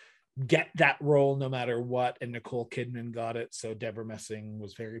to get that role no matter what, and Nicole Kidman got it. So Deborah Messing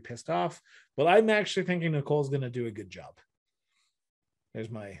was very pissed off. But I'm actually thinking Nicole's going to do a good job.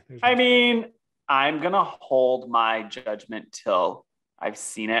 I mean, I'm going to hold my judgment till I've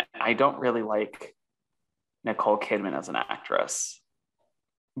seen it. I don't really like Nicole Kidman as an actress,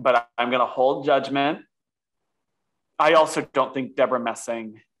 but I'm going to hold judgment. I also don't think Deborah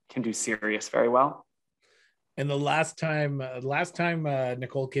Messing can do serious very well. And the last time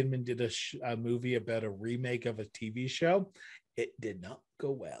Nicole Kidman did a movie about a remake of a TV show, it did not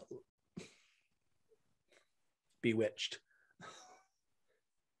go well. Bewitched.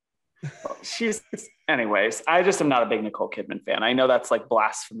 Anyways, I just am not a big Nicole Kidman fan. I know that's like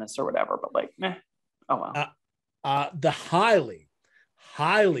blasphemous or whatever, but like, oh well. The highly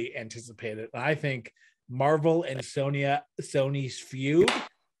anticipated, I think Marvel and Sony's feud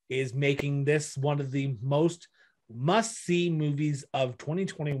is making this one of the most must-see movies of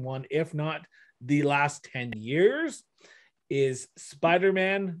 2021, if not the last 10 years, is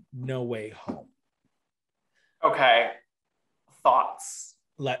Spider-Man No Way Home. Okay. Thoughts.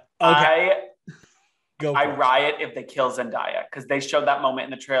 I riot if they kill Zendaya because they showed that moment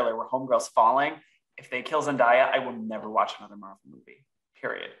in the trailer where Homegirl's falling. If they kill Zendaya, I will never watch another Marvel movie.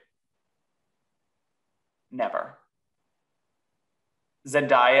 Period. Never.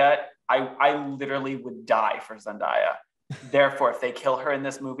 Zendaya, I literally would die for Zendaya. Therefore, if they kill her in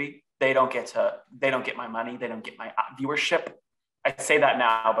this movie, they don't get my money. They don't get my viewership. I say that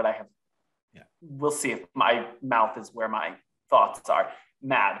now, but we'll see if my mouth is where my thoughts are.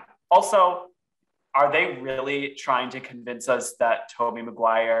 Mad. Also, are they really trying to convince us that Tobey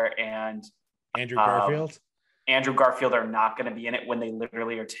Maguire and Andrew Garfield are not going to be in it when they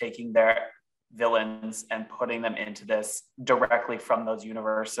literally are taking their villains and putting them into this directly from those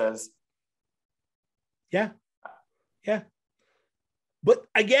universes? Yeah. But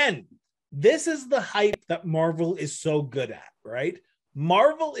again, this is the hype that Marvel is so good at, right?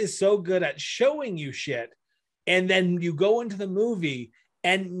 Marvel is so good at showing you shit, and then you go into the movie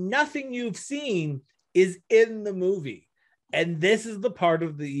and nothing you've seen is in the movie. And this is the part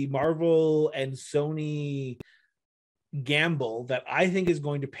of the Marvel and Sony gamble that I think is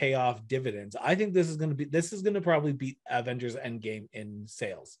going to pay off dividends. I think this is going to probably beat Avengers Endgame in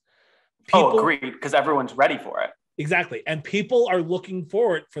sales. Agreed, because everyone's ready for it. Exactly. And people are looking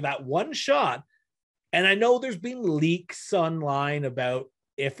forward for that one shot. And I know there's been leaks online about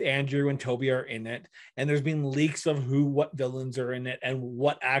if Andrew and Toby are in it, and there's been leaks of what villains are in it and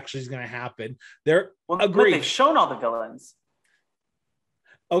what actually is going to happen. Agreed. They've shown all the villains.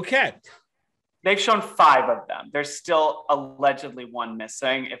 Okay. They've shown 5 of them. There's still allegedly one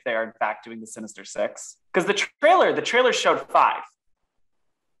missing if they are in fact doing the Sinister Six. Because the trailer showed 5.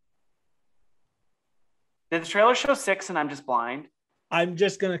 Did the trailer show 6 and I'm just blind? I'm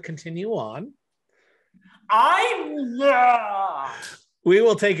just going to continue on. Yeah. We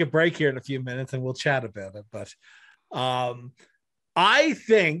will take a break here in a few minutes and we'll chat about it. But I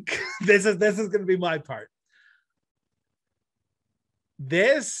think this is going to be my part.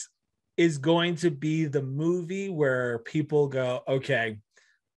 This is going to be the movie where people go, okay,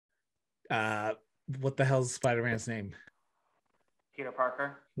 what the hell's Spider-Man's name? Peter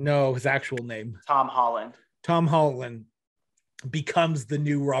Parker? No, his actual name. Tom Holland. Tom Holland becomes the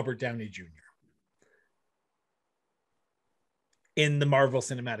new Robert Downey Jr. in the Marvel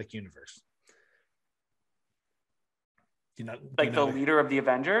Cinematic Universe. The leader of the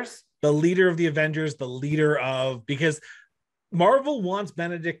Avengers? The leader of the Avengers, because Marvel wants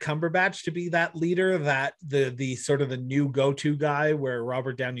Benedict Cumberbatch to be that leader, that the sort of the new go-to guy where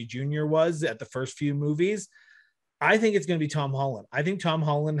Robert Downey Jr. was at the first few movies. I think it's going to be Tom Holland. I think Tom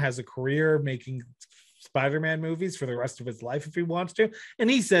Holland has a career making Spider-Man movies for the rest of his life if he wants to, and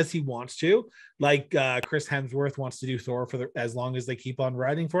he says he wants to. Like Chris Hemsworth wants to do Thor as long as they keep on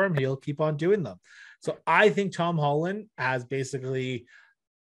writing for him, he'll keep on doing them. So I think Tom Holland has basically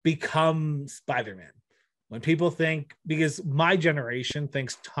become Spider-Man. When people think, because my generation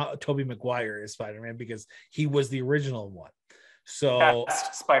thinks Tobey Maguire is Spider-Man because he was the original one. So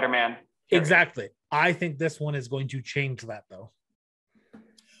best Spider-Man. Exactly. I think this one is going to change that though.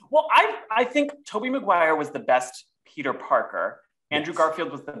 Well, I think Tobey Maguire was the best Peter Parker. Andrew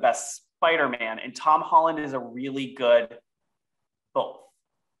Garfield was the best Spider-Man, and Tom Holland is a really good both.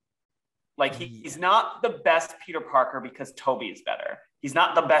 Like he's not the best Peter Parker because Tobey is better. He's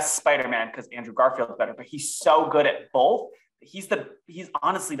not the best Spider-Man because Andrew Garfield's better, but he's so good at both. He's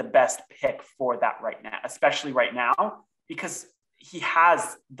honestly the best pick for that right now, especially right now, because he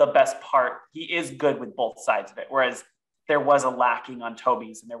has the best part. He is good with both sides of it. Whereas there was a lacking on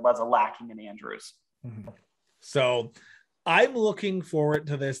Tobey's and there was a lacking in Andrew's. Mm-hmm. So I'm looking forward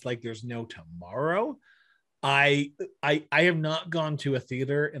to this like there's no tomorrow. I have not gone to a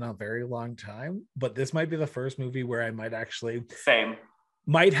theater in a very long time, but this might be the first movie where I might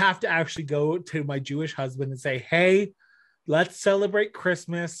have to actually go to my Jewish husband and say, hey, let's celebrate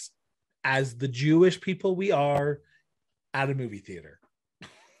Christmas as the Jewish people we are at a movie theater.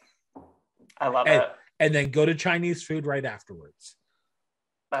 I love it. And then go to Chinese food right afterwards.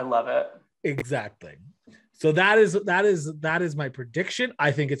 I love it. Exactly. So that is my prediction.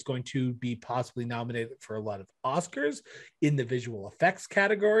 I think it's going to be possibly nominated for a lot of Oscars in the visual effects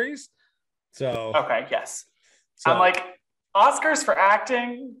categories. So okay, yes. So, I'm like, Oscars for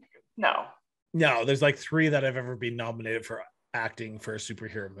acting? No, there's like 3 that have ever been nominated for acting for a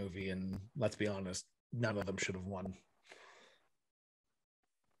superhero movie, and let's be honest, none of them should have won.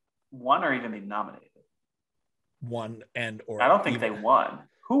 Won or even been nominated? Won or I don't think they won.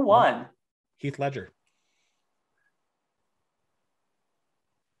 Who won? Heath Ledger.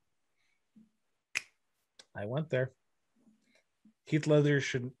 I went there. Heath Ledger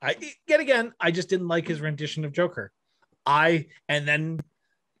shouldn't. I just didn't like his rendition of Joker. What's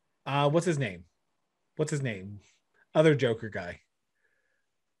his name? Other Joker guy.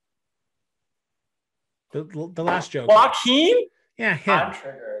 The last Joker. Joaquin? Yeah, him. I'm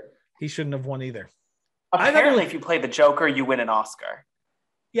triggered. He shouldn't have won either. Apparently, if you play the Joker, you win an Oscar.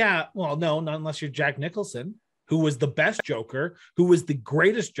 Yeah, well, no, not unless you're Jack Nicholson, who was the best Joker, who was the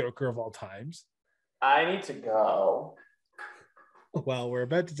greatest Joker of all times. I need to go. Well, we're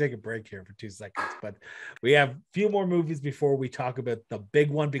about to take a break here for 2 seconds, but we have a few more movies before we talk about the big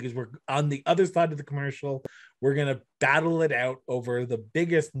one, because we're on the other side of the commercial. We're going to battle it out over the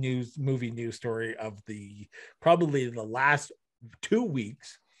biggest movie news story of probably the last 2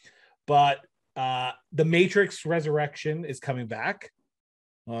 weeks. But The Matrix Resurrection is coming back.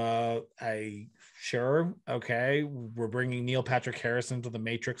 Okay, we're bringing Neil Patrick Harris into the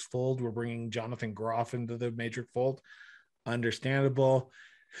Matrix fold. We're bringing Jonathan Groff into the Matrix fold. Understandable.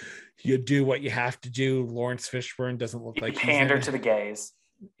 You do what you have to do. Lawrence Fishburne doesn't look like pander to the gays.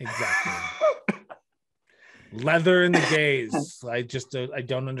 Exactly. Leather in the gays. I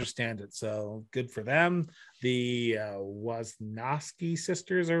don't understand it. So good for them. The Wazowski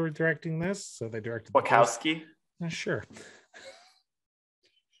sisters are directing this, so they directed Wachowski. Sure.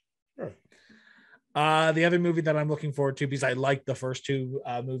 The other movie that I'm looking forward to, because I like the first 2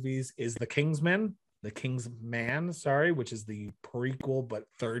 movies, is The Kingsman, which is the prequel but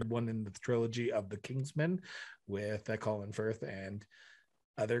 3rd one in the trilogy of The Kingsman, with Colin Firth and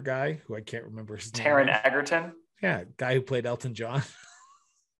other guy who I can't remember his name. Taron Egerton. Yeah, guy who played Elton John.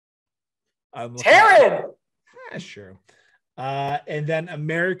 Taron. Yeah, sure. And then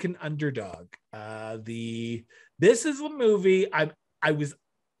American Underdog. This is a movie I was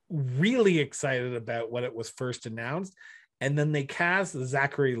really excited about when it was first announced, And then they cast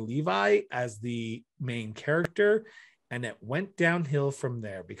Zachary Levi as the main character, and it went downhill from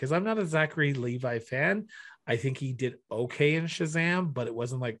there because I'm not a Zachary Levi fan. I think he did okay in Shazam, but it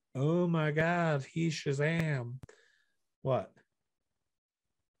wasn't like, oh my God, he's Shazam. What?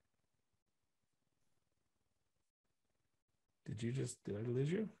 Did I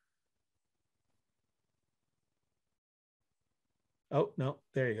lose you? Oh, no,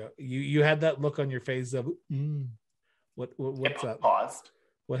 there you go. You had that look on your face of, what's up? Paused.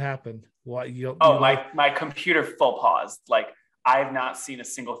 What happened? What you don't? Oh, my computer full paused. Like I have not seen a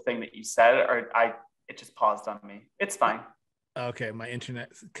single thing that you said, it just paused on me. It's fine. Okay, my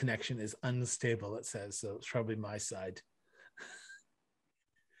internet connection is unstable. It says so. It's probably my side.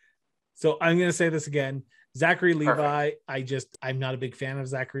 So I'm going to say this again. Zachary Levi. Perfect. I'm not a big fan of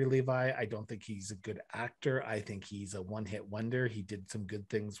Zachary Levi. I don't think he's a good actor. I think he's a one-hit wonder. He did some good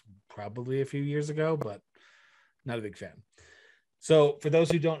things probably a few years ago, but not a big fan. So for those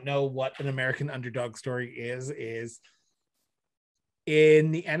who don't know what an American Underdog Story is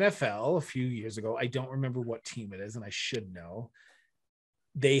in the NFL a few years ago, I don't remember what team it is, and I should know,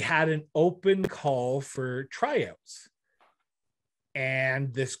 they had an open call for tryouts.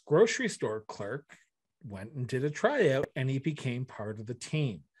 And this grocery store clerk went and did a tryout, and he became part of the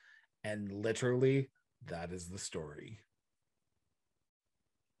team. And literally, that is the story.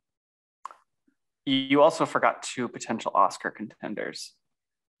 You also forgot 2 potential Oscar contenders.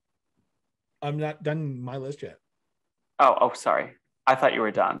 I'm not done my list yet. Oh, sorry. I thought you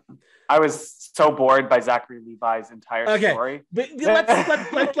were done. I was so bored by Zachary Levi's entire story. But let's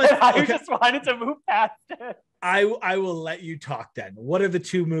I just wanted to move past it. I will let you talk then. What are the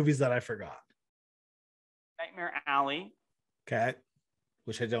 2 movies that I forgot? Nightmare Alley. Okay.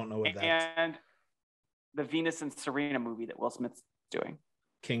 Which I don't know what that is. And the Venus and Serena movie that Will Smith's doing.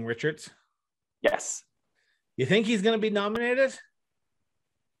 King Richards? Yes. You think he's going to be nominated?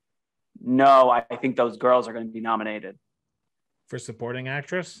 No, I think those girls are going to be nominated. For supporting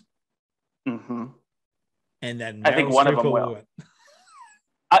actress? Mm-hmm. And then I think one of them will.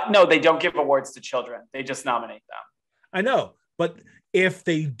 No, they don't give awards to children. They just nominate them. I know, but if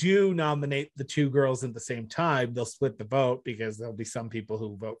they do nominate the 2 girls at the same time, they'll split the vote because there'll be some people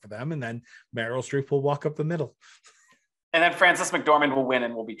who vote for them, and then Meryl Streep will walk up the middle. And then Frances McDormand will win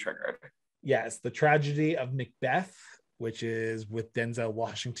and will be triggered. Yes, The Tragedy of Macbeth, which is with Denzel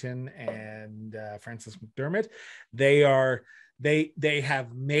Washington and Frances McDormand. They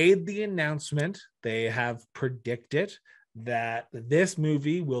have made the announcement. They have predicted that this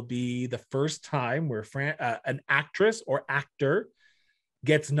movie will be the first time where an actress or actor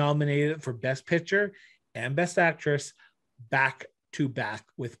gets nominated for Best Picture and Best Actress back to back,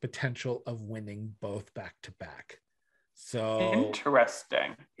 with potential of winning both back to back. So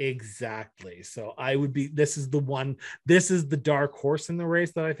interesting. Exactly. So this is the dark horse in the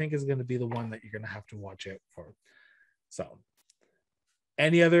race that I think is going to be the one that you're going to have to watch out for. So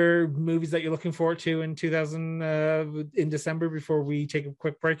any other movies that you're looking forward to in December before we take a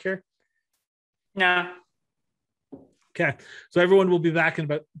quick break here? No. Okay. So everyone will be back in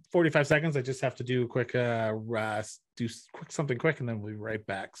about 45 seconds. I just have to do a quick something quick, and then we'll be right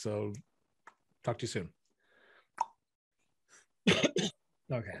back. So talk to you soon.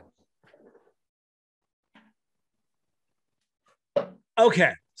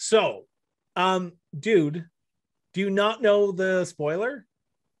 Okay. So, dude, do you not know the spoiler?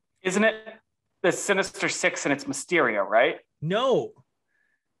 Isn't it the Sinister Six and it's Mysterio, right? No.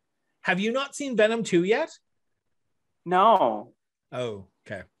 Have you not seen Venom 2 yet? No. Oh,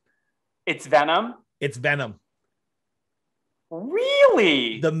 okay. It's Venom? It's Venom.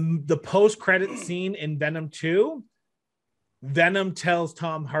 Really? The post-credit scene in Venom 2, Venom tells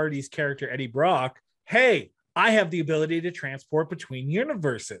Tom Hardy's character Eddie Brock, hey, I have the ability to transport between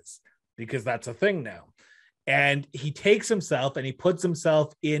universes, because that's a thing now. And he takes himself and he puts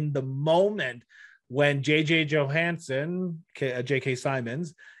himself in the moment when J.J. Johansson, J.K.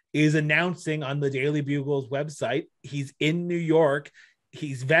 Simmons, is announcing on the Daily Bugle's website, he's in New York,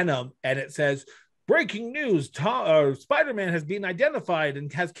 he's Venom, and it says, breaking news, Spider-Man has been identified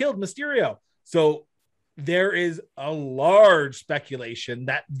and has killed Mysterio. So there is a large speculation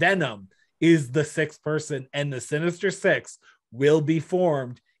that Venom is the 6th person and the Sinister Six will be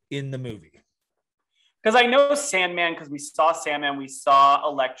formed in the movie. Because I know Sandman, because we saw Sandman, we saw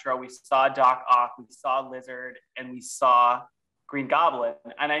Electro, we saw Doc Ock, we saw Lizard, and we saw Green Goblin.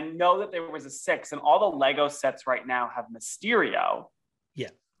 And I know that there was a 6, and all the Lego sets right now have Mysterio. Yeah.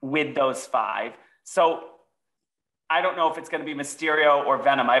 With those 5. So I don't know if it's going to be Mysterio or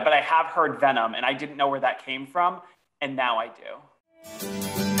Venom, but I have heard Venom, and I didn't know where that came from, and now I do.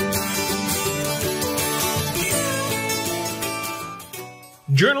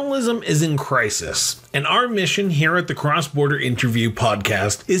 Journalism is in crisis, and our mission here at the Cross Border Interview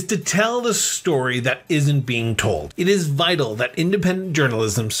Podcast is to tell the story that isn't being told. It is vital that independent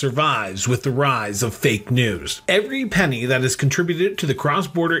journalism survives with the rise of fake news. Every penny that is contributed to the Cross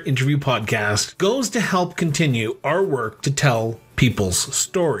Border Interview Podcast goes to help continue our work to tell people's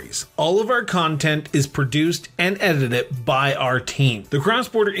stories. All of our content is produced and edited by our team. The Cross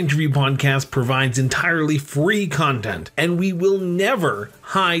Border Interview Podcast provides entirely free content, and we will never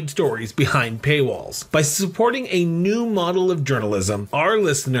hide stories behind paywalls. By supporting a new model of journalism, our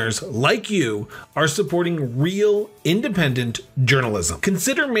listeners, like you, are supporting real, independent journalism.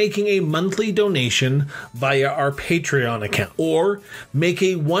 Consider making a monthly donation via our Patreon account, or make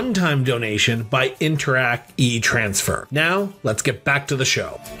a one-time donation by Interact e-transfer. Now, let's get back to the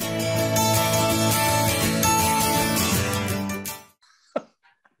show.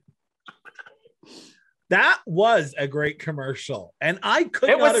 That was a great commercial, and I could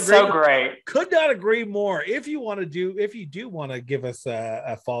not agree. So great. Could not agree more. If you do want to give us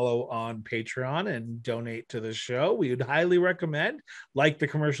a follow on Patreon and donate to the show, we would highly recommend. Like the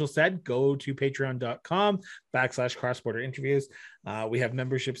commercial said, go to patreon.com/crossborder interviews. We have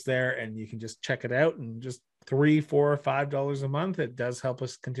memberships there, and you can just check it out, and just $3, $4, or $5 a month. It does help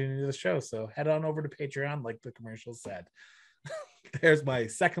us continue the show. So head on over to Patreon, like the commercial said. There's my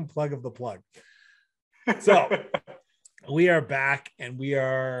second plug of the plug. So we are back, and we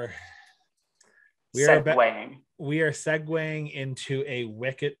are segueing into a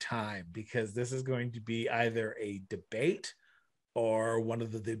wicked time, because this is going to be either a debate or one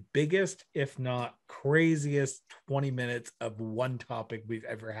of the biggest, if not craziest, 20 minutes of one topic we've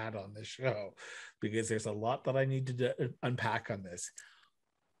ever had on this show, because there's a lot that I need to unpack on this.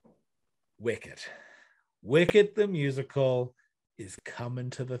 Wicked the musical is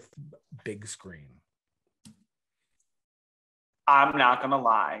coming to the big screen. I'm not going to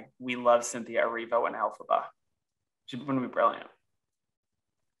lie. We love Cynthia Erivo and Elphaba. She's going to be brilliant.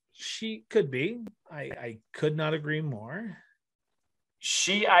 She could be. I could not agree more.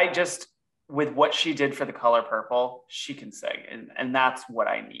 With what she did for The Color Purple, she can sing. And that's what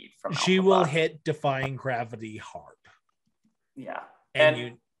I need from She Elphaba. will hit Defying Gravity harp. Yeah.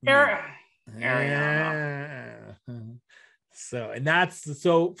 And Ariana. So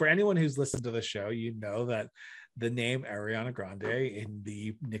for anyone who's listened to the show, you know that the name Ariana Grande in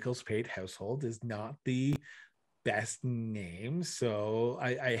the Nichols Pate household is not the best name. So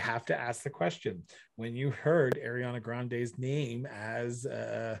I have to ask the question. When you heard Ariana Grande's name as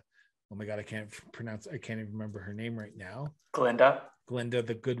oh my God, I can't even remember her name right now. Glinda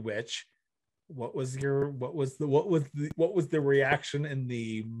the Good Witch. What was the reaction in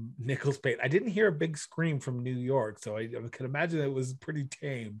the Nichols Pate? I didn't hear a big scream from New York, so I can imagine it was pretty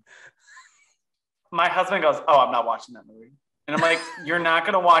tame. My husband goes, "Oh, I'm not watching that movie." And I'm like, "You're not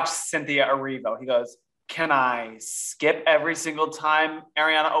going to watch Cynthia Erivo." He goes, "Can I skip every single time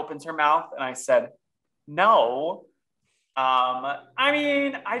Ariana opens her mouth?" And I said, "No." I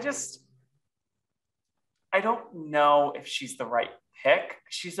mean, I don't know if she's the right pick.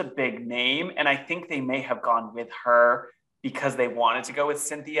 She's a big name, and I think they may have gone with her because they wanted to go with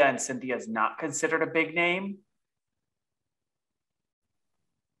Cynthia, and Cynthia is not considered a big name.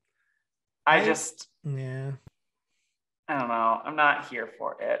 I don't know. I'm not here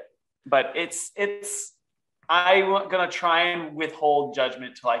for it, but I'm going to try and withhold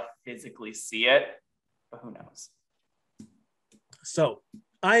judgment till I physically see it, but who knows? So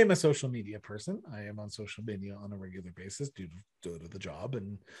I am a social media person. I am on social media on a regular basis due to the job,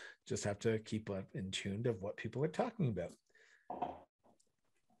 and just have to keep up in tune of what people are talking about.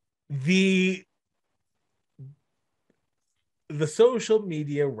 The social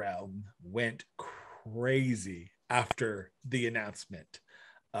media realm went crazy after the announcement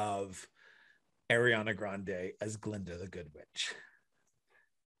of Ariana Grande as Glinda the Good Witch.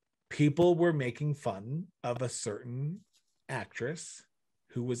 People were making fun of a certain actress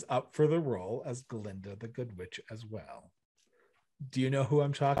who was up for the role as Glinda the Good Witch as well. Do you know who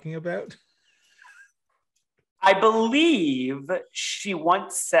I'm talking about? I believe she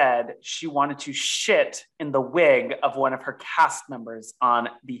once said she wanted to shit in the wig of one of her cast members on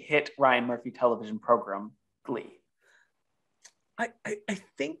the hit Ryan Murphy television program, Glee. I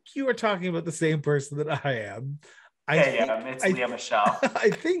think you are talking about the same person that I am. It's Leah Michelle. I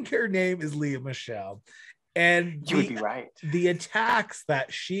think her name is Leah Michelle. And you would be right. The attacks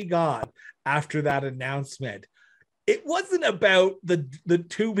that she got after that announcement, it wasn't about the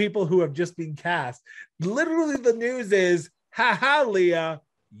two people who have just been cast. Literally, the news is, haha, Leah,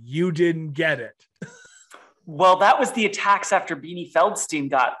 you didn't get it. Well, that was the attacks after Beanie Feldstein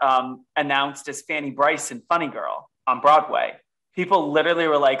got announced as Fanny Bryce in Funny Girl on Broadway. People literally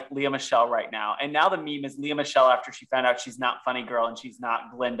were like, Leah Michele right now. And now the meme is Leah Michele after she found out she's not Funny Girl and she's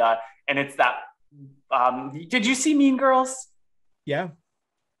not Glinda. And it's that, did you see Mean Girls? Yeah.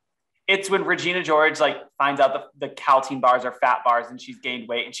 It's when Regina George like finds out the Caltine bars are fat bars and she's gained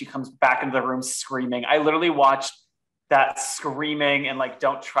weight and she comes back into the room screaming. I literally watched that screaming and like,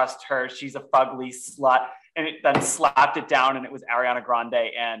 don't trust her. She's a fugly slut. And it then slapped it down and it was Ariana Grande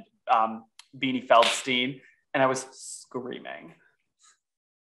and Beanie Feldstein. And I was screaming.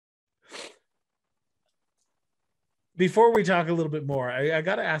 Before we talk a little bit more, I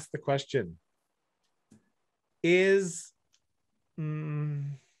got to ask the question. Is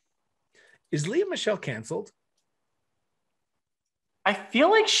Leah Michele canceled? I feel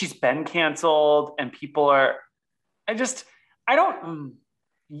like she's been canceled and people are, the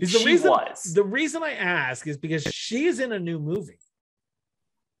reason I ask is because she's in a new movie.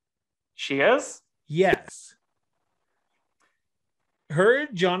 She is? Yes. Her,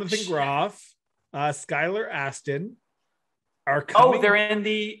 Jonathan Groff, Skylar Astin are coming. Oh, they're in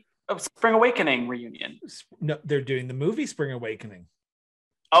the Spring Awakening reunion. No, they're doing the movie Spring Awakening.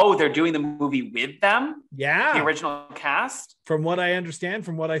 Oh, they're doing the movie with them? Yeah. The original cast? From what I understand,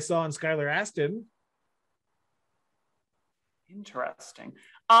 from what I saw in Skylar Astin. Interesting.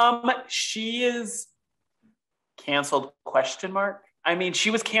 She is canceled, ? I mean, she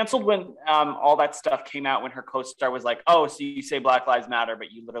was canceled when all that stuff came out when her co-star was like, oh, so you say Black Lives Matter,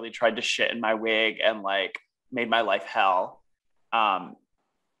 but you literally tried to shit in my wig and like made my life hell.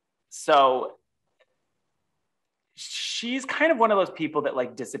 So she's kind of one of those people that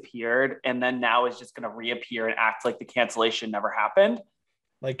like disappeared and then now is just going to reappear and act like the cancellation never happened.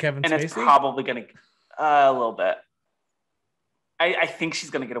 Like Kevin Spacey? And it's probably going to, a little bit. I think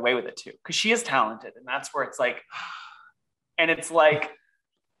she's going to get away with it too, because she is talented. And that's where it's like, and it's like,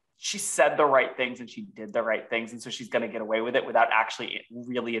 she said the right things and she did the right things. And so she's going to get away with it without actually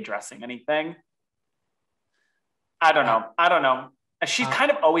really addressing anything. I don't know. She's kind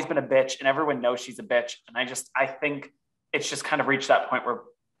of always been a bitch and everyone knows she's a bitch. And I think it's just kind of reached that point where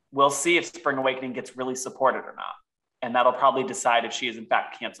we'll see if Spring Awakening gets really supported or not. And that'll probably decide if she is in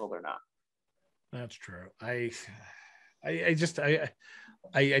fact canceled or not. That's true.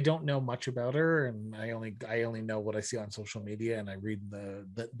 I don't know much about her, and I only know what I see on social media, and I read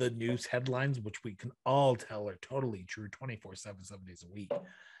the news headlines, which we can all tell are totally true 24/7, 7 days a week.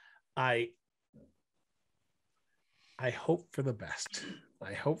 I hope for the best.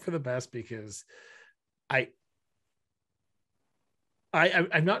 I hope for the best because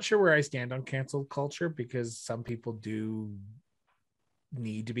I'm not sure where I stand on cancel culture, because some people do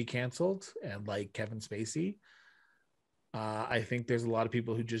need to be canceled, and like Kevin Spacey. I think there's a lot of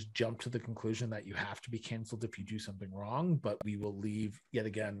people who just jump to the conclusion that you have to be canceled if you do something wrong, but we will leave yet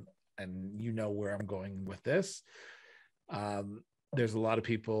again, and you know where I'm going with this. There's a lot of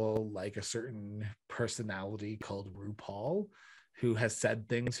people like a certain personality called RuPaul who has said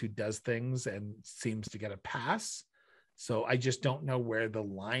things, who does things and seems to get a pass. So I just don't know where the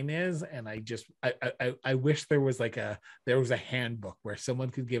line is. And I wish there was a handbook where someone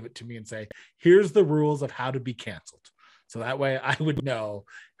could give it to me and say, here's the rules of how to be canceled. So that way I would know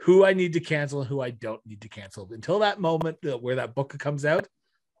who I need to cancel and who I don't need to cancel. Until that moment where that book comes out,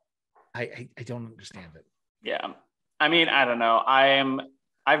 I don't understand it. Yeah. I mean, I don't know.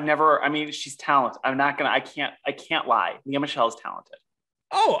 She's talented. I can't lie. Leah Michele is talented.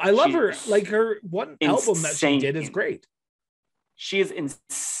 Oh, I love her. Like her one album that she did is great. She is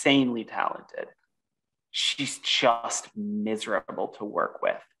insanely talented. She's just miserable to work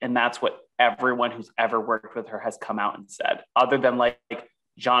with. And that's what everyone who's ever worked with her has come out and said, other than like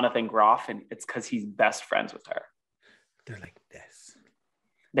Jonathan Groff. And it's because he's best friends with her. They're like this.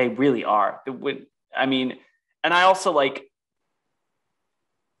 They really are. And I also like,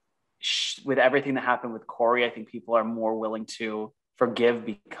 with everything that happened with Corey, I think people are more willing to forgive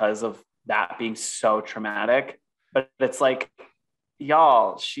because of that being so traumatic. But it's like,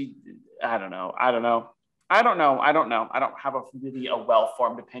 y'all, I don't know. I don't have a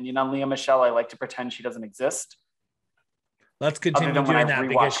well-formed opinion on Leah Michele. I like to pretend she doesn't exist. Let's continue doing that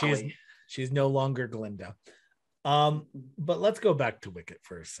because she's no longer Glinda. But let's go back to Wicked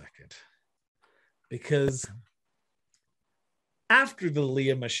for a second, because after the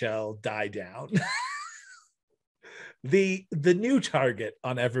Leah Michele die down, the new target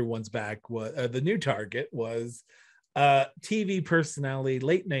on everyone's back was TV personality,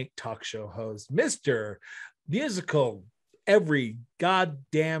 late night talk show host, Mr. Musical, every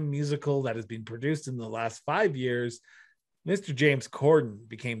goddamn musical that has been produced in the last 5 years, Mr. James Corden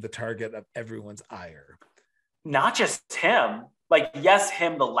became the target of everyone's ire. Not just him, like, yes,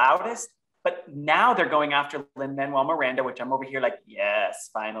 him the loudest, But now they're going after Lin-Manuel Miranda, which I'm over here like, yes,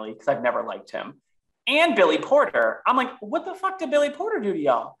 finally, because I've never liked him. And Billy Porter. I'm like, what the fuck did Billy Porter do to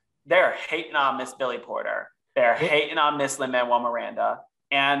y'all? They're hating on Miss Billy Porter. They're hating on Miss Lin-Manuel Miranda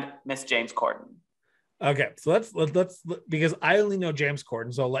and Miss James Corden. Okay, so let's because I only know James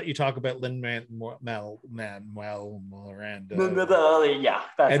Corden, so I'll let you talk about Lin-Manuel Miranda. Yeah,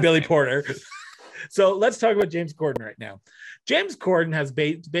 and Billy Porter. So let's talk about James Corden right now. James Corden has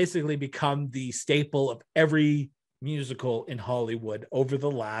basically become the staple of every musical in Hollywood over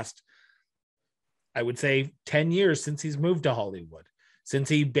the last, I would say, 10 years since he's moved to Hollywood. Since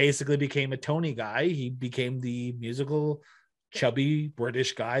he basically became a Tony guy, he became the musical chubby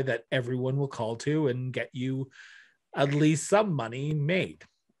British guy that everyone will call to and get you at least some money made.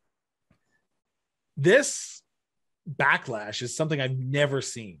 This backlash is something I've never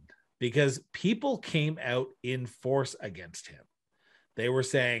seen because people came out in force against him. They were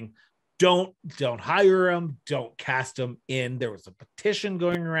saying, don't hire him, don't cast him in. There was a petition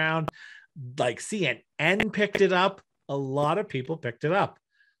going around, like CNN picked it up. A lot of people picked it up.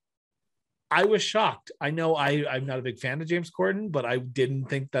 I was shocked. I know I'm not a big fan of James Corden, but I didn't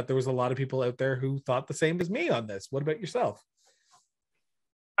think that there was a lot of people out there who thought the same as me on this. What about yourself?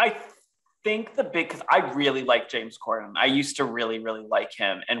 I think because I really like James Corden. I used to really, really like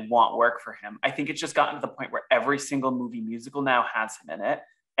him and want work for him. I think it's just gotten to the point where every single movie musical now has him in it.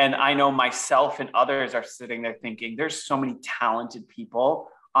 And I know myself and others are sitting there thinking there's so many talented people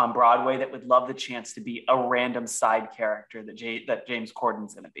on Broadway that would love the chance to be a random side character that James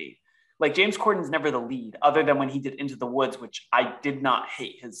Corden's going to be. Like James Corden's never the lead, other than when he did Into the Woods, which I did not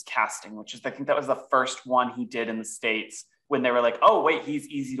hate his casting, which is, I think that was the first one he did in the States when they were like, oh, wait, he's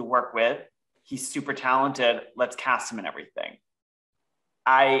easy to work with. He's super talented. Let's cast him in everything.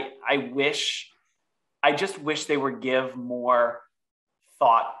 I just wish they would give more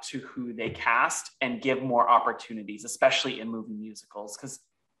thought to who they cast and give more opportunities, especially in movie musicals, because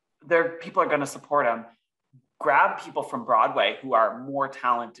people are going to support him. Grab people from Broadway who are more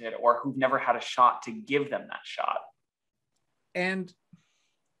talented or who've never had a shot to give them that shot. And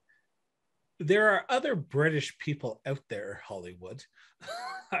there are other British people out there, Hollywood.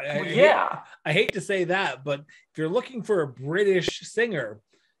 I hate to say that, but if you're looking for a British singer,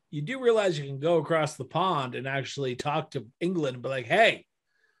 you do realize you can go across the pond and actually talk to England and be like, hey,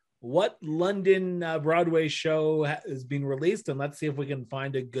 what London Broadway show is being released? And let's see if we can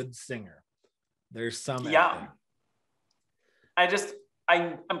find a good singer. There's some. Yeah. I'm just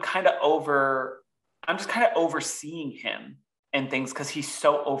kind of overseeing him and things because he's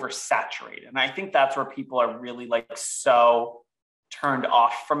so oversaturated. And I think that's where people are really like so turned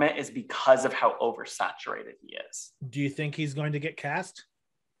off from it, is because of how oversaturated he is. Do you think he's going to get cast?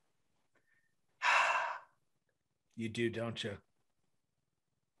 You do, don't you?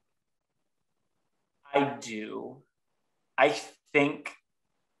 I do. I think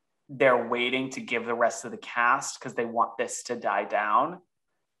they're waiting to give the rest of the cast because they want this to die down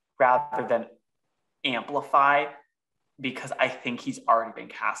rather than amplify, because I think he's already been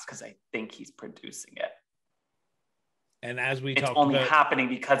cast because I think he's producing it. And as we it's talked only about, happening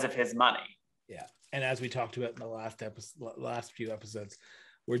because of his money. Yeah. And as we talked about in the last few episodes,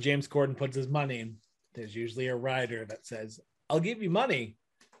 where James Corden puts his money in, there's usually a rider that says, I'll give you money.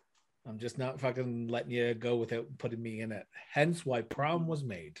 I'm just not fucking letting you go without putting me in it. Hence why Prom was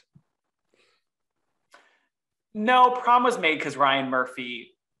made. No, Prom was made because Ryan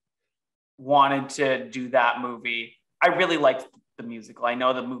Murphy wanted to do that movie. I really liked the musical. I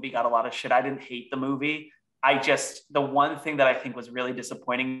know the movie got a lot of shit. I didn't hate the movie. The one thing that I think was really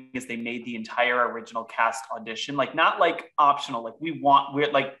disappointing is they made the entire original cast audition, like not like optional, like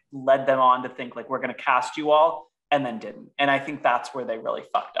we're like led them on to think like we're going to cast you all, and then didn't. And I think that's where they really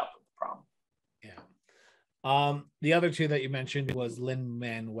fucked up with Prom. Yeah. The other two that you mentioned was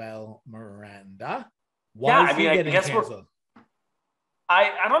Lin-Manuel Miranda. Why is he getting canceled?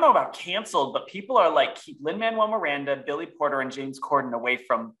 I don't know about canceled, but people are like, keep Lin-Manuel Miranda, Billy Porter, and James Corden away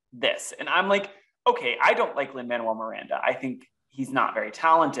from this. And I'm like, okay, I don't like Lin-Manuel Miranda. I think he's not very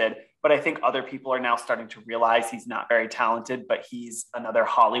talented, but I think other people are now starting to realize he's not very talented, but he's another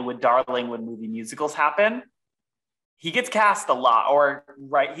Hollywood darling when movie musicals happen. He gets cast a lot,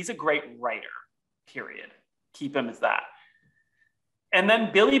 he's a great writer, period. Keep him as that. And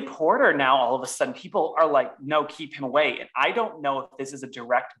then Billy Porter, now all of a sudden people are like, no, keep him away. And I don't know if this is a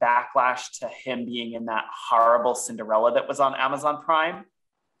direct backlash to him being in that horrible Cinderella that was on Amazon Prime,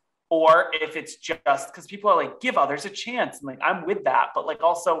 or if it's just because people are like, give others a chance. And like, I'm with that. But like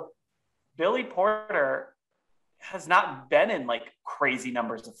also Billy Porter has not been in like crazy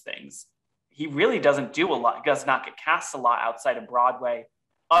numbers of things. He really doesn't do a lot, does not get cast a lot outside of Broadway.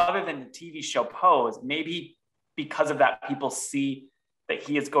 other than the TV show Pose, maybe because of that, people see that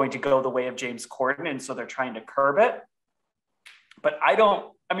he is going to go the way of James Corden, and so they're trying to curb it. But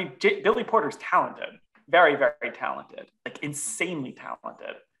Billy Porter's talented, very, very talented, like insanely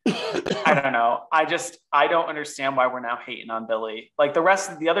talented. I don't know. I don't understand why we're now hating on Billy. Like the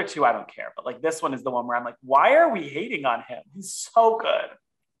rest of the other two, I don't care. But like this one is the one where I'm like, why are we hating on him? He's so good.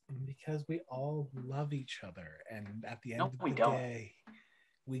 Because we all love each other. And at the end of the day,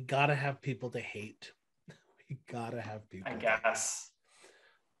 we gotta have people to hate. We gotta have people. I guess.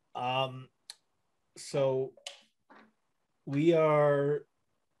 So we are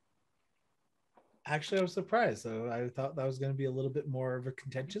actually, I was surprised. So I thought that was going to be a little bit more of a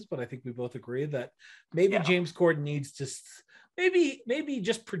contentious, but I think we both agree that maybe James Corden needs to maybe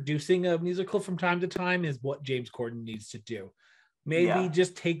just producing a musical from time to time is what James Corden needs to do. Maybe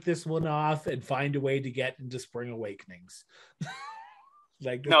just take this one off and find a way to get into Spring Awakenings.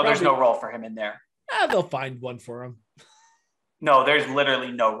 There's no role for him in there. They'll find one for him. No, there's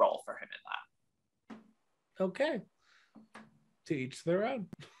literally no role for him in that. Okay. To each their own.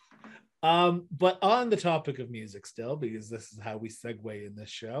 But on the topic of music still, because this is how we segue in this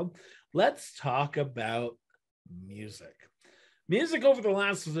show, let's talk about music. Music over the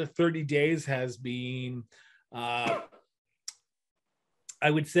last 30 days has been, I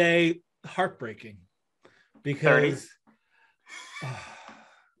would say, heartbreaking. Because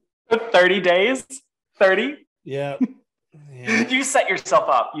 30 days? 30? Yeah. You set yourself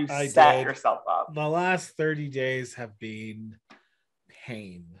up. I set yourself up. The last 30 days have been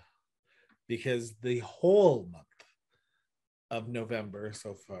pain. Because the whole month of November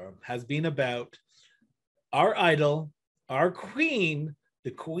so far has been about our idol, our queen,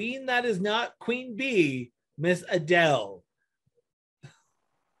 the queen that is not Queen Bee, Miss Adele.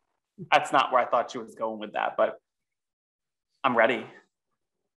 That's not where I thought she was going with that, but I'm ready.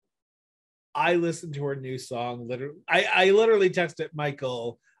 I listened to her new song. I literally texted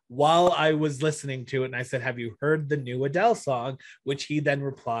Michael while I was listening to it, and I said, "Have you heard the new Adele song?" Which he then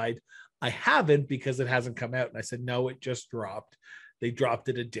replied, "I haven't because it hasn't come out." And I said, "No, it just dropped. They dropped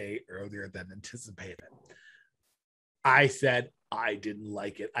it a day earlier than anticipated." I said, I didn't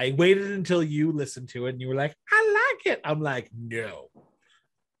like it. I waited until you listened to it and you were like, "I like it." I'm like, no.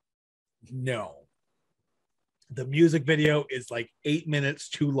 The music video is like 8 minutes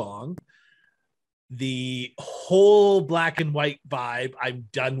too long. The whole black and white vibe, I'm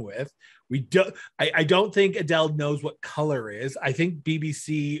done with. I don't think Adele knows what color is. I think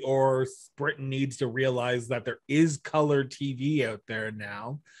BBC or Britain needs to realize that there is color TV out there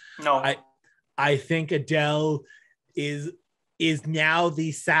now. No, I think Adele is now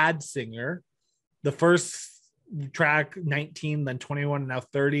the sad singer. The first track, 19, then 21, now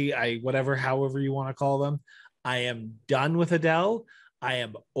 30. However you want to call them. I am done with Adele. I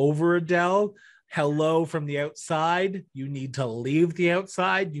am over Adele. Hello from the outside. You need to leave the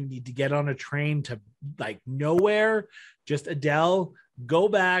outside. You need to get on a train to like nowhere. Just Adele, go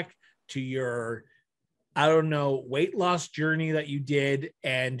back to your, I don't know, weight loss journey that you did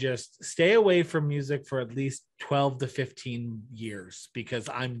and just stay away from music for at least 12 to 15 years because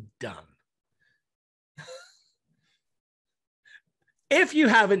I'm done. If you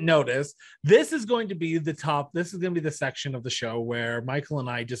haven't noticed, this is going to be the section of the show where Michael and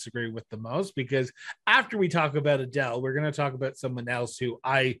I disagree with the most, because after we talk about Adele, we're going to talk about someone else who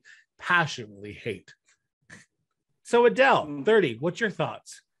I passionately hate. So Adele, 30, what's your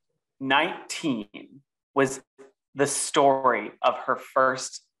thoughts? 19 was the story of her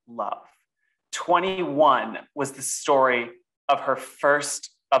first love. 21 was the story of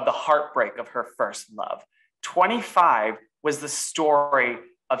the heartbreak of her first love. 25 was the story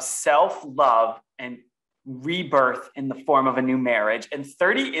of self-love and rebirth in the form of a new marriage. And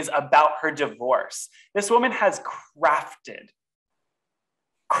 30 is about her divorce. This woman has crafted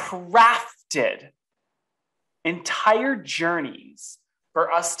entire journeys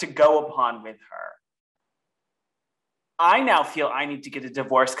for us to go upon with her. I now feel I need to get a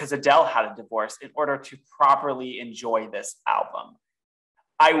divorce because Adele had a divorce in order to properly enjoy this album.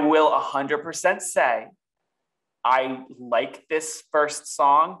 I will 100% say, I like this first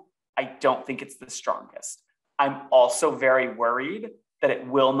song. I don't think it's the strongest. I'm also very worried that it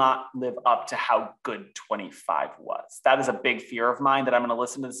will not live up to how good 25 was. That is a big fear of mine, that I'm going to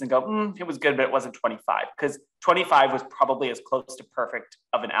listen to this and go, it was good, but it wasn't 25. Because 25 was probably as close to perfect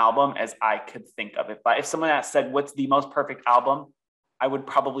of an album as I could think of it. But if someone had said, what's the most perfect album? I would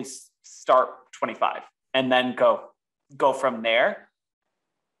probably start 25 and then go from there.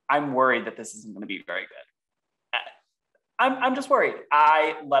 I'm worried that this isn't going to be very good. I'm just worried.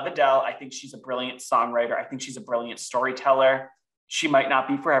 I love Adele. I think she's a brilliant songwriter. I think she's a brilliant storyteller. She might not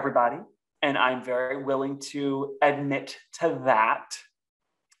be for everybody, and I'm very willing to admit to that.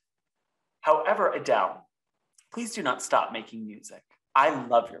 However, Adele, please do not stop making music. I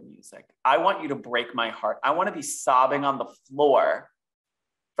love your music. I want you to break my heart. I want to be sobbing on the floor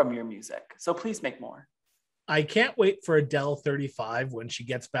from your music. So please make more. I can't wait for Adele 35 when she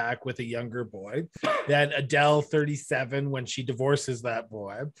gets back with a younger boy. Then Adele 37 when she divorces that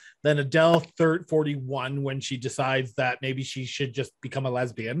boy. Then Adele 41 when she decides that maybe she should just become a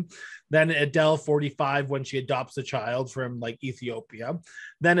lesbian. Then Adele 45 when she adopts a child from like Ethiopia.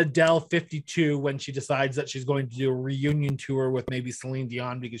 Then Adele 52 when she decides that she's going to do a reunion tour with maybe Celine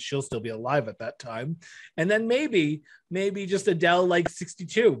Dion because she'll still be alive at that time. And then maybe just Adele like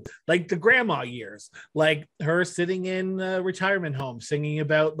 62, like the grandma years, like her sitting in a retirement home singing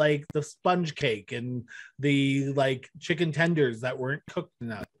about like the sponge cake and the like chicken tenders that weren't cooked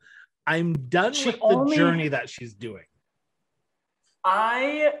enough. I'm done with the journey that she's doing.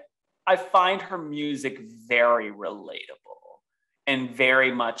 I find her music very relatable and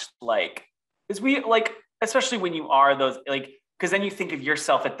very much like, because we like, especially when you are those, like, because then you think of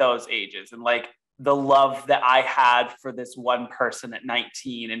yourself at those ages and like the love that I had for this one person at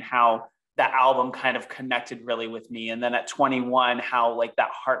 19 and how that album kind of connected really with me. And then at 21, how like that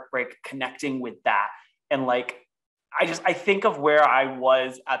heartbreak connecting with that. And like, I think of where I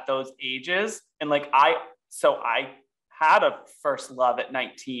was at those ages. And like, I had a first love at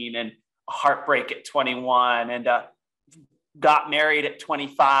 19 and a heartbreak at 21 and got married at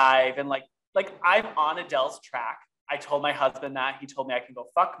 25. And like I'm on Adele's track. I told my husband that. He told me I can go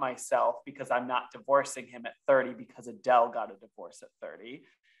fuck myself because I'm not divorcing him at 30 because Adele got a divorce at 30.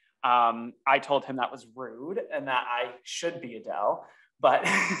 I told him that was rude and that I should be Adele. But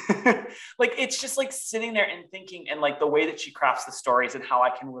like, it's just like sitting there and thinking and like the way that she crafts the stories and how I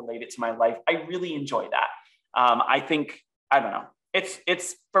can relate it to my life. I really enjoy that. I think, I don't know.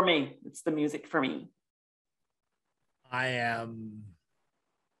 It's for me. It's the music for me. I am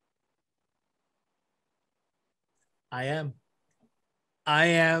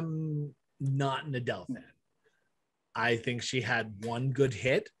not an Adele fan. I think she had one good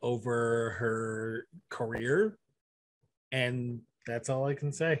hit over her career, and that's all I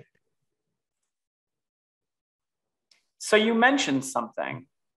can say. So you mentioned something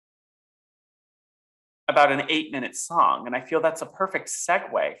about an 8-minute song, and I feel that's a perfect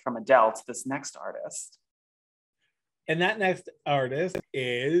segue from Adele to this next artist. And that next artist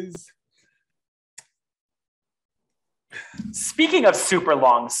is... Speaking of super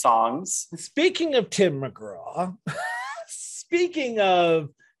long songs. Speaking of Tim McGraw. Speaking of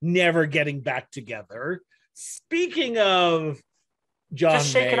never getting back together. Speaking of John Just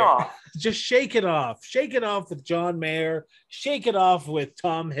shake Mayer. it off. Just shake it off. Shake it off with John Mayer. Shake it off with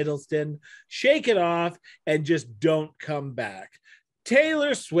Tom Hiddleston. Shake it off and just don't come back.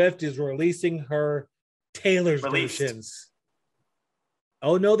 Taylor Swift is releasing her Taylor's versions.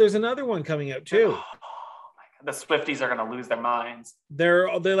 Oh no, there's another one coming out too. The Swifties are going to lose their minds. They're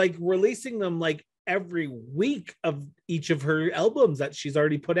like releasing them like every week of each of her albums that she's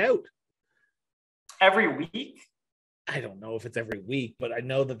already put out. Every week? I don't know if it's every week, but I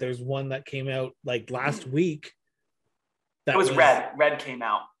know that there's one that came out like last week. That was Red. Red came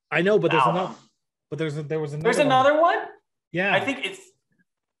out. I know, but there's another. But there was another. There's another one? Yeah. I think it's.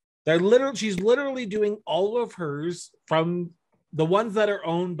 She's literally doing all of hers from the ones that are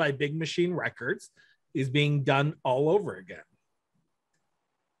owned by Big Machine Records. Is being done all over again.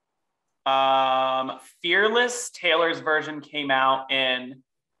 Fearless, Taylor's version came out in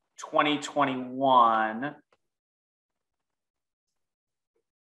 2021.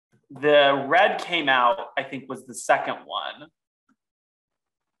 The Red came out, I think, was the second one.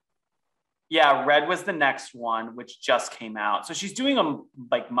 Yeah, Red was the next one, which just came out. So she's doing them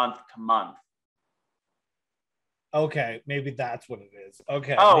like month to month. Okay, maybe that's what it is.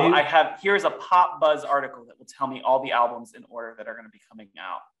 Okay. Oh, here's a Pop Buzz article that will tell me all the albums in order that are going to be coming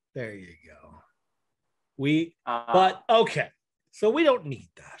out. There you go. But okay, so we don't need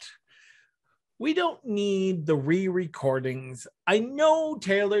that. We don't need the re-recordings. I know,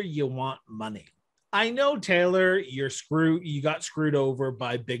 Taylor, you want money. I know, Taylor, you got screwed over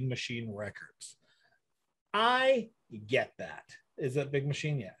by Big Machine Records. I get that. Is that Big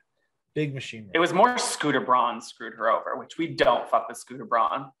Machine? Yeah. Big Machine Records. It was more Scooter Braun screwed her over, which we don't fuck with Scooter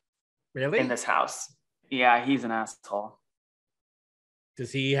Braun. Really? In this house. Yeah, he's an asshole.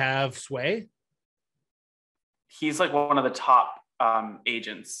 Does he have sway? He's like one of the top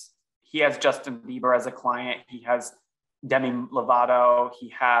agents. He has Justin Bieber as a client. He has Demi Lovato. He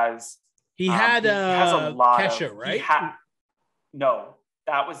has a lot Kesha, right? No,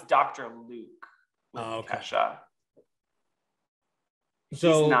 that was Dr. Luke with okay. Kesha.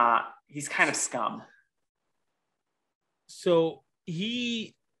 So he's kind of scum. So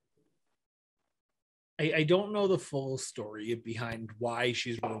I don't know the full story behind why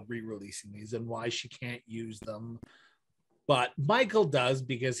she's re-releasing these and why she can't use them, but Michael does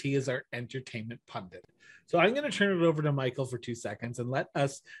because he is our entertainment pundit. So I'm going to turn it over to Michael for 2 seconds and let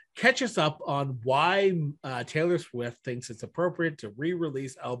us catch us up on why Taylor Swift thinks it's appropriate to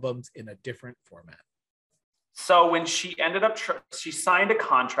re-release albums in a different format. So when she ended up, she signed a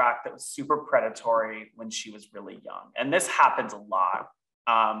contract that was super predatory when she was really young. And this happens a lot.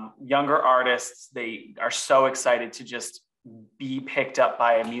 Younger artists, they are so excited to just be picked up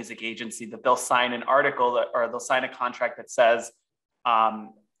by a music agency that they'll sign an article or they'll sign a contract that says,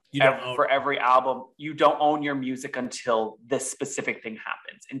 for every album, you don't own your music until this specific thing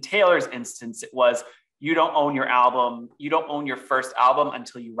happens. In Taylor's instance, it was, you don't own your album, you don't own your first album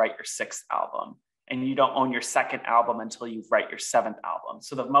until you write your 6th album. And you don't own your 2nd album until you write your 7th album.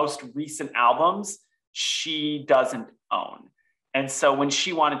 So the most recent albums, she doesn't own. And so when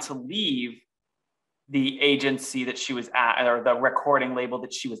she wanted to leave the agency that she was at, or the recording label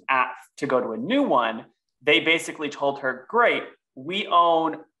that she was at, to go to a new one, they basically told her, great, we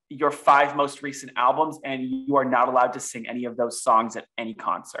own your 5 most recent albums and you are not allowed to sing any of those songs at any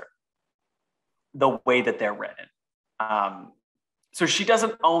concert, the way that they're written. So she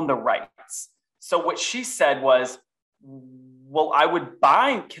doesn't own the rights. So what she said was, well,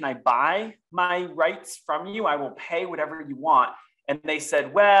 can I buy my rights from you? I will pay whatever you want. And they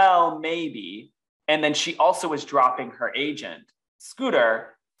said, well, maybe. And then she also was dropping her agent,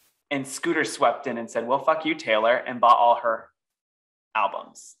 Scooter, and Scooter swept in and said, well, fuck you, Taylor, and bought all her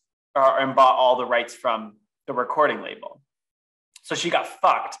albums and bought all the rights from the recording label. So she got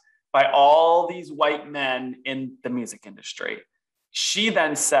fucked by all these white men in the music industry. She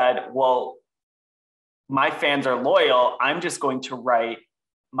then said, well, my fans are loyal. I'm just going to write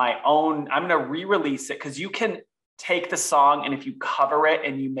my own. I'm going to re-release it, because you can take the song and if you cover it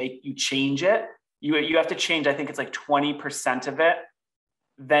and you change it, you have to change, I think it's like 20% of it,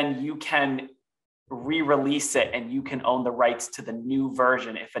 then you can re-release it and you can own the rights to the new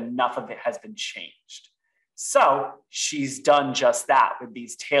version if enough of it has been changed. So she's done just that with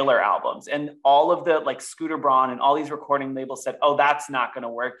these Taylor albums. And all of the, like, Scooter Braun and all these recording labels said, oh, that's not going to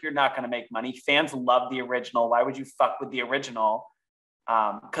work. You're not going to make money. Fans love the original. Why would you fuck with the original?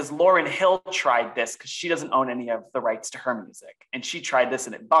 Because Lauryn Hill tried this, because she doesn't own any of the rights to her music. And she tried this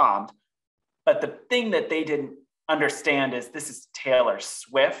and it bombed. But the thing that they didn't understand is this is Taylor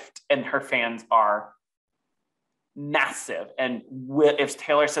Swift and her fans are massive. And if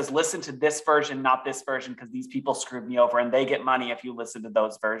Taylor says, listen to this version, not this version, because these people screwed me over and they get money if you listen to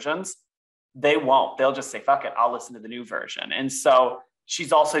those versions, they won't. They'll just say, fuck it, I'll listen to the new version. And so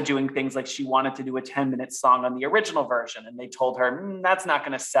she's also doing things like she wanted to do a 10-minute song on the original version. And they told her, that's not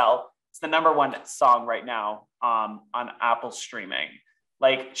going to sell. It's the #1 song right now on Apple streaming.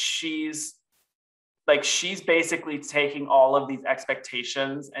 She's basically taking all of these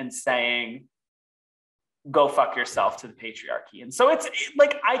expectations and saying, go fuck yourself to the patriarchy. And so it's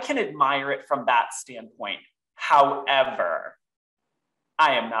like, I can admire it from that standpoint. However,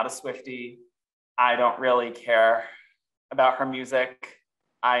 I am not a Swiftie. I don't really care about her music.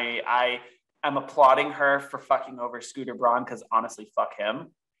 I am applauding her for fucking over Scooter Braun, because honestly, fuck him.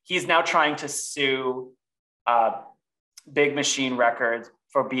 He's now trying to sue Big Machine Records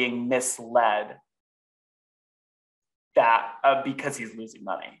for being misled because he's losing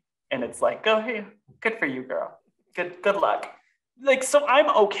money. And it's like, oh, hey, good for you, girl. Good luck. So I'm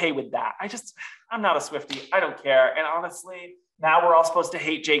okay with that. I'm not a Swiftie. I don't care. And honestly, now we're all supposed to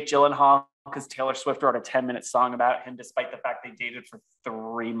hate Jake Gyllenhaal because Taylor Swift wrote a 10-minute song about him, despite the fact they dated for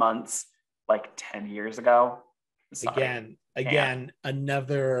 3 months, 10 years ago. Sorry. Again,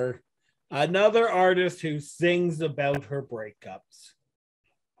 another artist who sings about her breakups.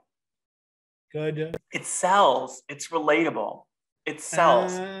 Good. It sells. It's relatable. It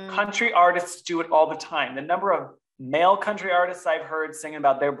sells. Country artists do it all the time. The number of male country artists I've heard singing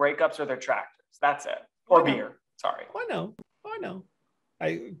about their breakups or their tractors. That's it. Or beer. Sorry. I know.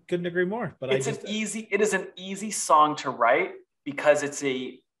 I couldn't agree more. But it is an easy song to write, because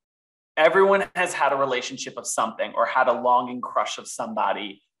everyone has had a relationship of something or had a longing crush of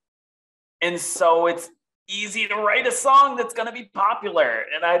somebody. And so it's easy to write a song that's going to be popular.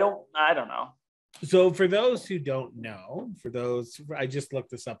 And I don't know. So for those who don't know, I just looked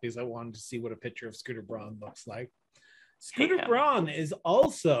this up because I wanted to see what a picture of Scooter Braun looks like. Scooter Braun is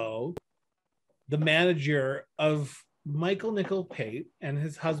also the manager of Michael Nichols Pate and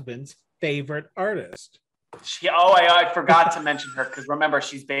his husband's favorite artist. I forgot to mention her, because remember,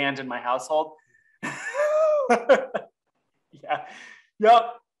 she's banned in my household.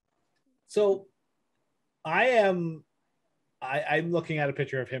 Yep. So I'm looking at a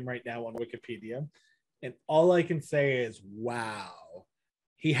picture of him right now on Wikipedia, and all I can say is, wow.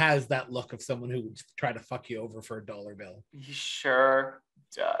 He has that look of someone who would try to fuck you over for a dollar bill. He sure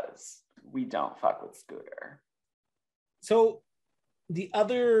does. We don't fuck with Scooter. So the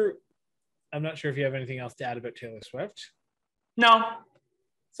other, I'm not sure if you have anything else to add about Taylor Swift. No.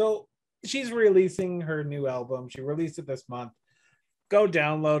 So she's releasing her new album. She released it this month. Go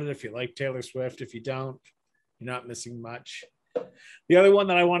download it if you like Taylor Swift. If you don't, you're not missing much. The other one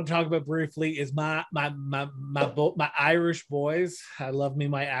that I want to talk about briefly is my Irish boys. I love me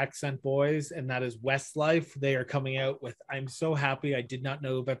my accent boys, and that is Westlife. They are coming out with, I'm so happy I did not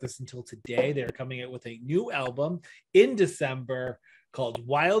know about this until today. They're coming out with a new album in December called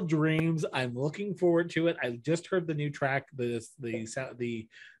Wild Dreams. I'm looking forward to it. I just heard the new track, the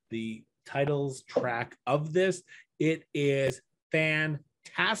titles track of this. It is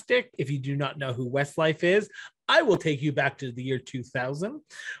fantastic. If you do not know who Westlife is, I will take you back to the year 2000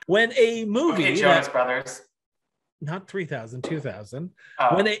 when a movie, okay, Jonas Brothers, not 3000, 2000,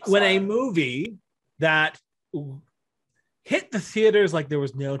 oh, when a movie that hit the theaters like there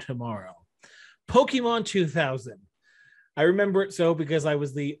was no tomorrow, Pokemon 2000. I remember it so because I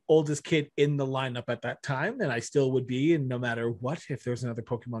was the oldest kid in the lineup at that time, and I still would be, and no matter what, if there's another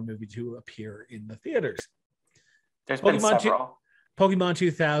Pokemon movie to appear in the theaters. There's been several. Pokemon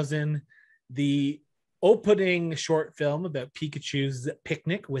 2000, the opening short film about Pikachu's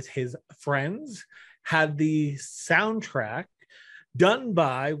picnic with his friends, had the soundtrack done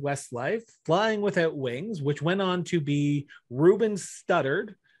by Westlife, Flying Without Wings, which went on to be Ruben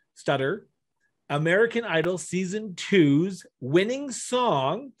Studdard, American Idol Season 2's winning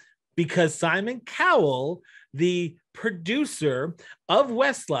song, because Simon Cowell, the producer of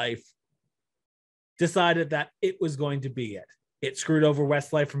Westlife, decided that it was going to be it. It screwed over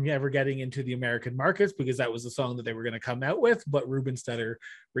Westlife from ever getting into the American markets because that was the song that they were going to come out with, but Ruben Studdard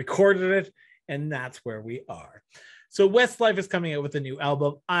recorded it, and that's where we are. So Westlife is coming out with a new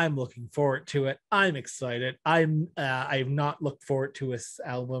album. I'm looking forward to it. I'm excited. I've not looked forward to this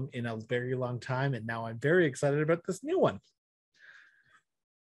album in a very long time, and now I'm very excited about this new one.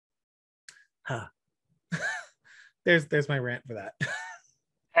 Huh. There's my rant for that.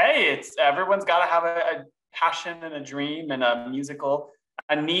 Hey, it's everyone's got to have a passion and a dream and a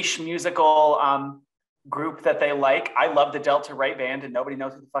niche musical group that they like. I love the Delta Ray Band, and nobody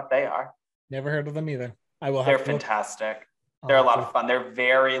knows who the fuck they are. Never heard of them either. They're fantastic. They're a lot of fun. They're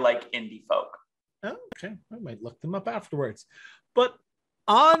very like indie folk. Oh, okay, I might look them up afterwards. But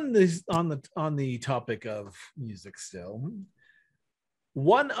on the topic of music, still,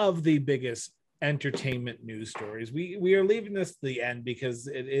 one of the biggest entertainment news stories. We are leaving this to the end because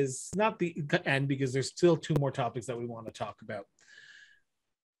it is not the end, because there's still two more topics that we want to talk about.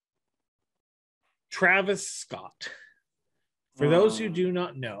 Travis Scott. For those who do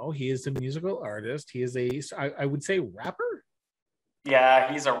not know, he is a musical artist. He is I would say rapper.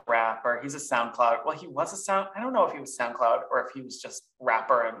 Yeah, he's a rapper. He's a SoundCloud. Well, he was I don't know if he was SoundCloud or if he was just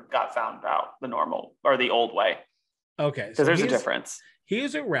rapper and got found out the normal or the old way. Okay. So there's a difference. He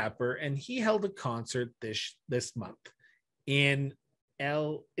is a rapper, and he held a concert this month in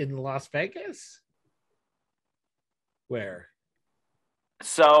Las Vegas. Where?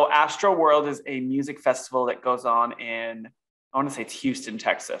 So Astro World is a music festival that goes on in, I want to say it's Houston,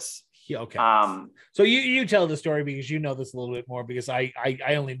 Texas. Okay. So you tell the story because you know this a little bit more, because I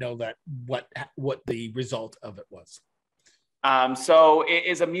only know that what the result of it was. So it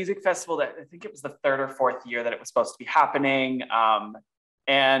is a music festival that I think it was the third or fourth year that it was supposed to be happening.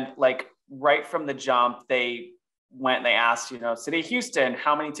 And like right from the jump, they asked, City of Houston,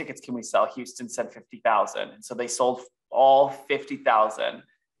 how many tickets can we sell? Houston said 50,000. And so they sold all 50,000.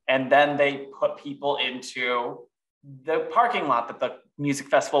 And then they put people into the parking lot that the music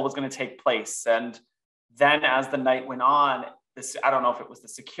festival was going to take place. And then as the night went on, I don't know if it was the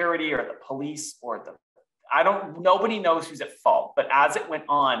security or the police or nobody knows who's at fault. But as it went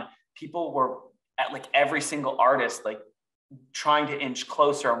on, people were at like every single artist, like trying to inch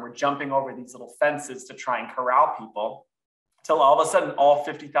closer, and we're jumping over these little fences to try and corral people, till all of a sudden all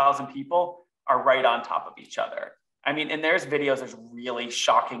 50,000 people are right on top of each other. I mean, and there's really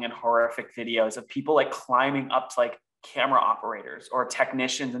shocking and horrific videos of people like climbing up to like camera operators or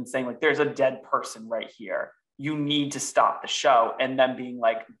technicians and saying like, there's a dead person right here. You need to stop the show. And then being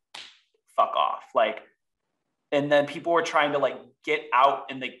like, fuck off. Like, and then people were trying to like get out,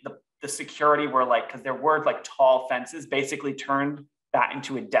 and the security were like, because there were like tall fences, basically turned that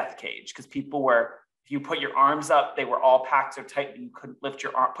into a death cage. Because people were, if you put your arms up, they were all packed so tight that you couldn't put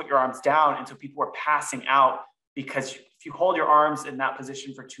your arms down. And so people were passing out because if you hold your arms in that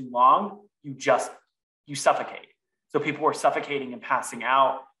position for too long, you suffocate. So people were suffocating and passing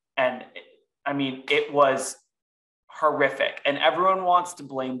out. And it was horrific. And everyone wants to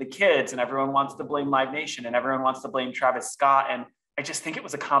blame the kids, and everyone wants to blame Live Nation, and everyone wants to blame Travis Scott. And I just think it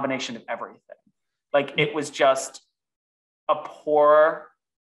was a combination of everything. Like, it was just a poor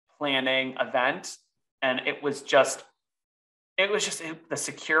planning event. And it was just the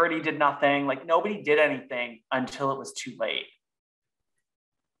security did nothing. Like, nobody did anything until it was too late.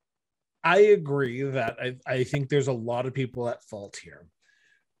 I agree that I think there's a lot of people at fault here.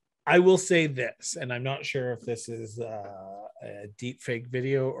 I will say this, and I'm not sure if this is a deep fake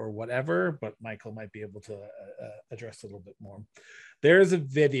video or whatever, but Michael might be able to address a little bit more. There's a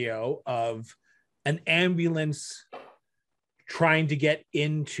video of an ambulance trying to get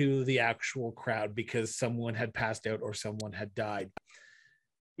into the actual crowd because someone had passed out or someone had died.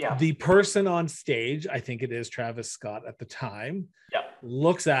 Yeah. The person on stage, I think it is Travis Scott at the time,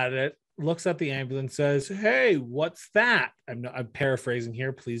 looks at it, looks at the ambulance, says, "Hey, what's that?" I'm paraphrasing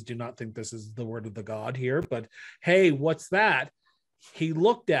here. Please do not think this is the word of the God here, but hey, what's that? He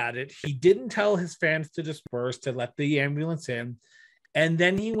looked at it. He didn't tell his fans to disperse, to let the ambulance in. And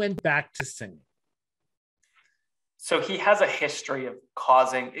then he went back to singing. So he has a history of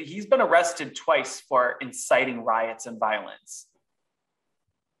he's been arrested twice for inciting riots and violence.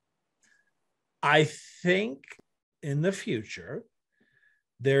 I think in the future,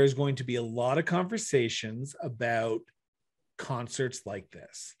 there's going to be a lot of conversations about concerts like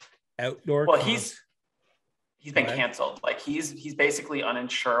this. Outdoor. Well, he's been canceled. Like, he's basically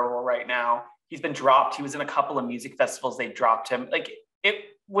uninsurable right now. He's been dropped. He was in a couple of music festivals. They dropped him. Like, it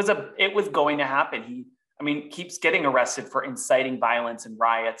was going to happen. He keeps getting arrested for inciting violence and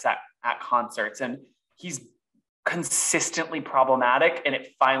riots at concerts. And he's consistently problematic. And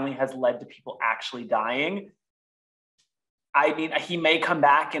it finally has led to people actually dying. He may come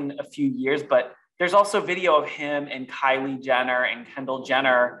back in a few years, but there's also video of him and Kylie Jenner and Kendall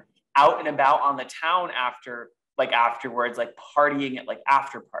Jenner out and about on the town afterwards, like partying at like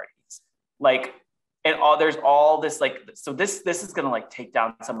after parties. Like, and there's all this, like, so this is going to like take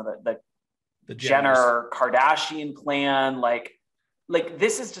down some of the Jenner Kardashian clan. Like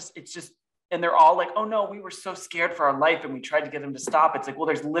this is just, it's just, and they're all like, "Oh no, we were so scared for our life and we tried to get them to stop." It's like, well,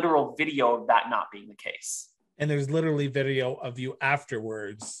 there's literal video of that not being the case. And there's literally video of you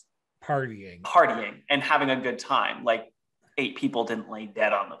afterwards partying and having a good time. Like, 8 people didn't lay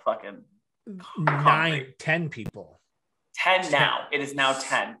dead on the fucking 10 people. 10 now. It is now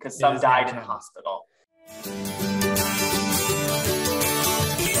 10 because some died in the hospital.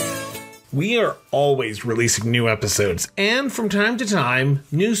 We are always releasing new episodes and from time to time,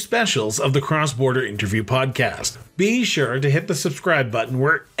 new specials of the Cross Border Interview Podcast. Be sure to hit the subscribe button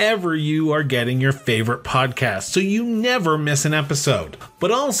wherever you are getting your favorite podcasts so you never miss an episode.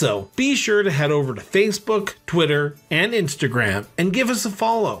 But also, be sure to head over to Facebook, Twitter, and Instagram and give us a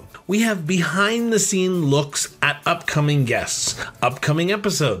follow. We have behind-the-scene looks at upcoming guests, upcoming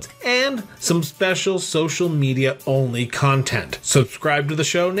episodes, and some special social media-only content. Subscribe to the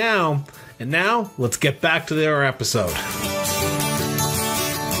show now. And now, let's get back to our episode.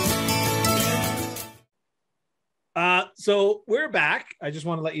 So we're back. I just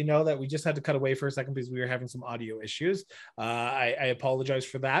want to let you know that we just had to cut away for a second because we were having some audio issues. I apologize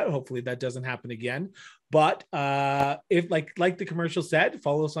for that. Hopefully that doesn't happen again. But if like the commercial said,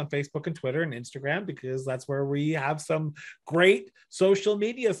 follow us on Facebook and Twitter and Instagram because that's where we have some great social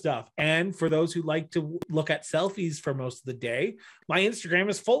media stuff. And for those who like to look at selfies for most of the day, my Instagram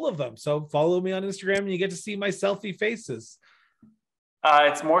is full of them. So follow me on Instagram and you get to see my selfie faces.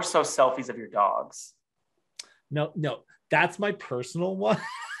 It's more so selfies of your dogs. No, that's my personal one.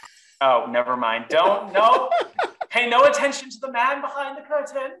 Oh, never mind. No. Pay no attention to the man behind the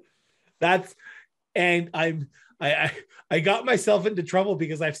curtain. I got myself into trouble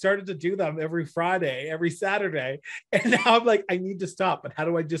because I've started to do them every Friday, every Saturday. And now I'm like, I need to stop. But how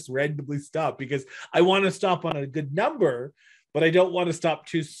do I just randomly stop? Because I want to stop on a good number, but I don't want to stop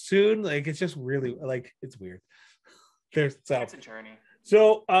too soon. Like, it's just really, like, it's weird. It's a journey.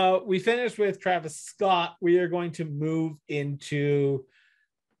 So we finished with Travis Scott. We are going to move into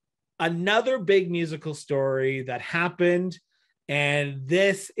another big musical story that happened. And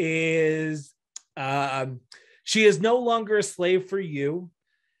this is, she is no longer a slave for you.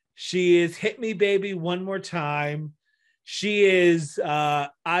 She is Hit Me Baby One More Time. She is I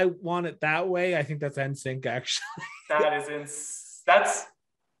Want It That Way. I think that's NSYNC, actually. I'm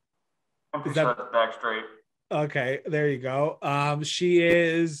pretty sure that's Backstreet. Okay, there you go. She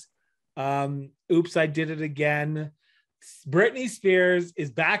is Oops, I Did It Again. Britney Spears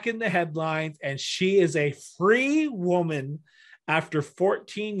is back in the headlines, and she is a free woman after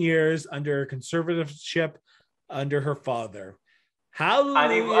 14 years under conservatorship under her father. Hallelujah. I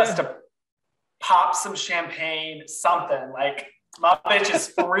need us to pop some champagne, something like my bitch is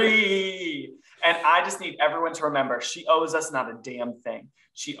free. And I just need everyone to remember she owes us not a damn thing.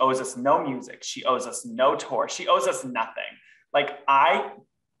 She owes us no music. She owes us no tour. She owes us nothing. Like, I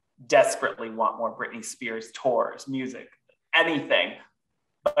desperately want more Britney Spears tours, music, anything.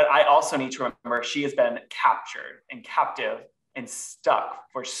 But I also need to remember she has been captured and captive and stuck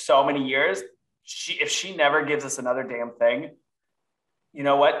for so many years. If she never gives us another damn thing, you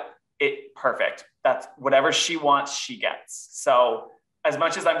know what? Perfect. That's whatever she wants, she gets. So as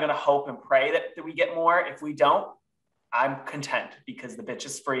much as I'm going to hope and pray that we get more, if we don't, I'm content because the bitch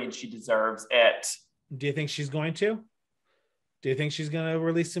is free and she deserves it. Do you think she's going to? Do you think she's going to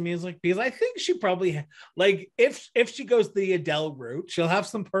release some music? Because I think she probably, like, if she goes the Adele route, she'll have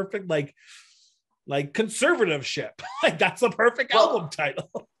some perfect, like conservatorship. Like, that's a perfect album title.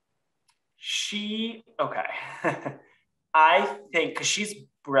 Okay. I think, because she's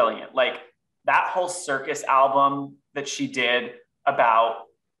brilliant. Like, that whole circus album that she did about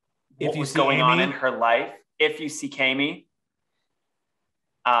what was going on in her life, If You See Kami,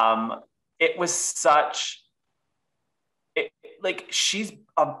 it was such, like, she's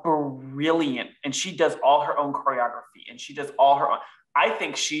a brilliant, and she does all her own choreography, and she does all her own. I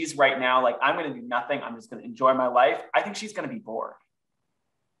think she's right now, like, I'm going to do nothing. I'm just going to enjoy my life. I think she's going to be bored.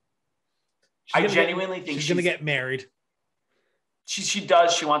 I genuinely think she's going to get married. She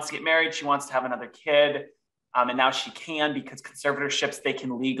does. She wants to get married. She wants to have another kid. And now she can, because conservatorships, they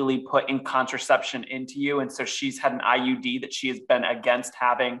can legally put in contraception into you. And so she's had an IUD that she has been against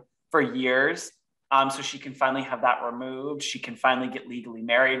having for years. So she can finally have that removed. She can finally get legally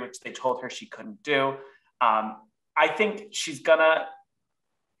married, which they told her she couldn't do. I think she's going to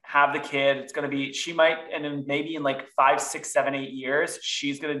have the kid. It's going to be, she might, and then maybe in like 5, 6, 7, 8 years,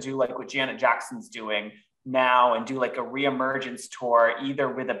 she's going to do like what Janet Jackson's doing now and do like a reemergence tour, either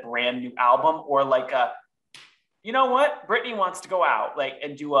with a brand new album or like a, you know what, Britney wants to go out like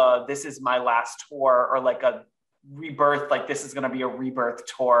and do a This Is My Last tour, or like a rebirth, like this is going to be a rebirth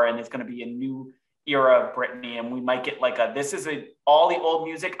tour and it's going to be a new era of Britney, and we might get like all the old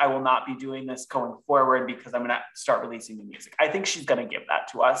music. I will not be doing this going forward because I'm going to start releasing the music. I think she's going to give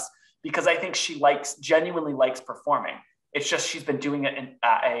that to us because I think she genuinely likes performing. It's just she's been doing it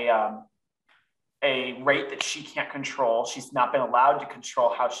at a rate that she can't control. She's not been allowed to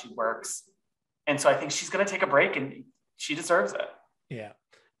control how she works. And so I think she's going to take a break, and she deserves it. Yeah.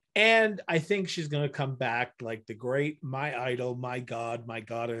 And I think she's going to come back like the great, my idol, my God, my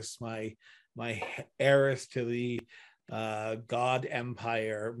goddess, my heiress to the God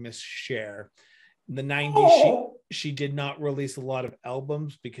empire, Miss Cher. In the 90s, she did not release a lot of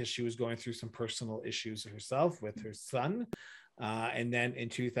albums because she was going through some personal issues herself with her son. And then in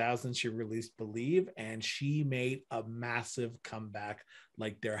 2000, she released Believe, and she made a massive comeback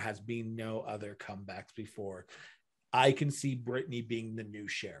like there has been no other comebacks before. I can see Britney being the new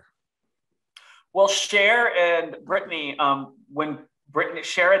Cher. Well, Cher and Britney, when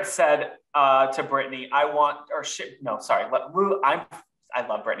Cher had said to Britney, I love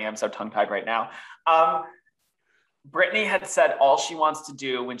Britney. I'm so tongue-tied right now. Britney had said all she wants to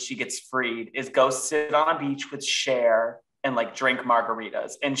do when she gets freed is go sit on a beach with Cher and like drink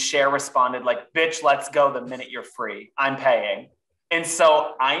margaritas. And Cher responded like, bitch, let's go the minute you're free. I'm paying. And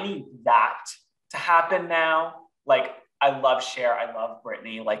so I need that to happen now. Like, I love Cher. I love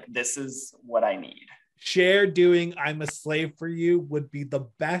Britney. Like, this is what I need. Cher doing I'm a Slave for You would be the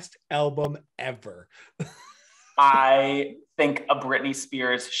best album ever. I think a Britney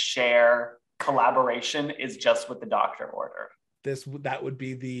Spears Cher collaboration is just what the doctor ordered. That would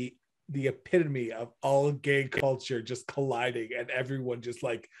be the epitome of all gay culture just colliding and everyone just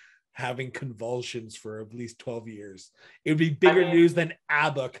like having convulsions for at least 12 years. It would be bigger news than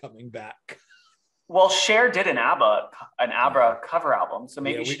ABBA coming back. Well, Cher did an ABBA cover album, so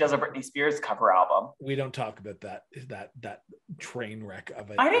maybe she does a Britney Spears cover album. We don't talk about that train wreck of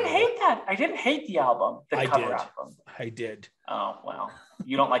it. I didn't hate that. I didn't hate the album. Album. I did. Oh well,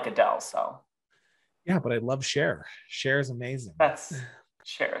 you don't like Adele, so. Yeah, but I love Cher. Cher is amazing.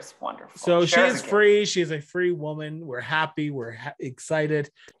 Cher is wonderful. So she is free. She's a free woman. We're happy. We're excited.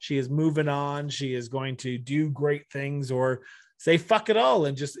 She is moving on. She is going to do great things or say fuck it all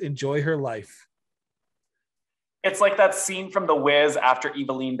and just enjoy her life. It's like that scene from The Wiz after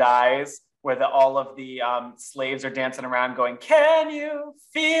Eveline dies, where all of the slaves are dancing around going, can you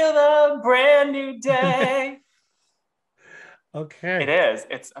feel the brand new day? Okay. It is.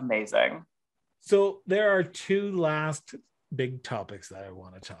 It's amazing. So there are two last big topics that I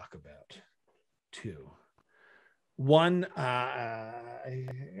want to talk about. Two. One, actually,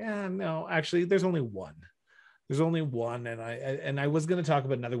 there's only one. There's only one, and I was going to talk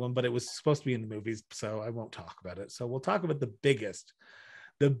about another one, but it was supposed to be in the movies, so I won't talk about it. So we'll talk about the biggest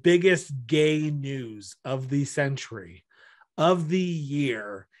gay news of the century, of the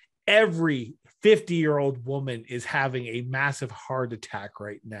year. Every 50-year-old woman is having a massive heart attack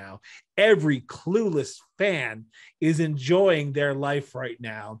right now. Every clueless fan is enjoying their life right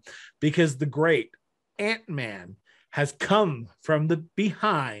now because the great Ant-Man has come from the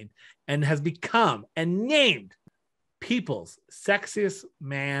behind and has become and named people's sexiest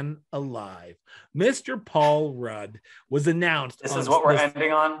man alive. Mr. Paul Rudd was announced. This is what we're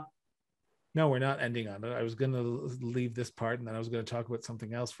ending on? No, we're not ending on it. I was going to leave this part and then I was going to talk about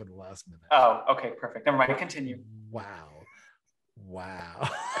something else for the last minute. Oh, okay, perfect. Never mind. Continue. Wow.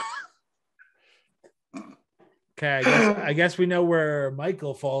 Okay, I guess we know where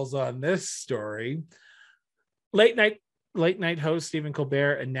Michael falls on this story. Late night host Stephen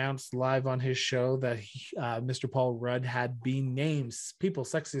Colbert announced live on his show that Mr. Paul Rudd had been named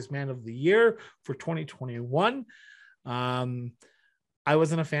People's Sexiest Man of the Year for 2021. I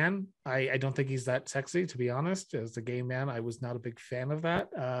wasn't a fan. I don't think he's that sexy, to be honest. As a gay man, I was not a big fan of that.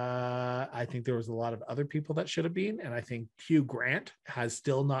 I think there was a lot of other people that should have been, and I think Hugh Grant has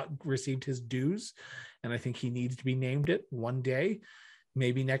still not received his dues, and I think he needs to be named it one day.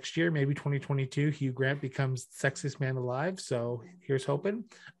 Maybe next year, maybe 2022, Hugh Grant becomes sexiest man alive. So here's hoping.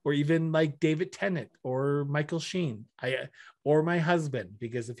 Or even like David Tennant or Michael Sheen, or my husband,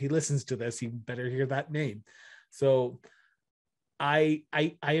 because if he listens to this, he better hear that name. So I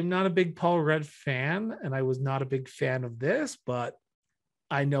am not a big Paul Rudd fan, and I was not a big fan of this, but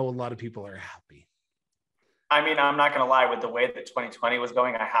I know a lot of people are happy. I mean, I'm not going to lie, with the way that 2020 was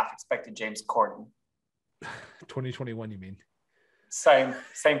going, I half expected James Corden. 2021, you mean? Same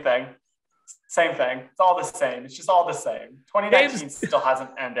thing. It's all the same. It's just all the same. 2019 still hasn't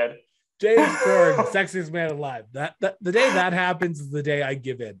ended. James Corden, sexiest man alive. That the day that happens is the day I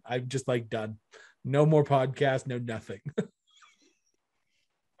give in. I'm just like done. No more podcast, no nothing.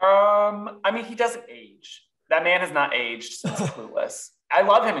 I mean, he doesn't age. That man has not aged since Clueless. I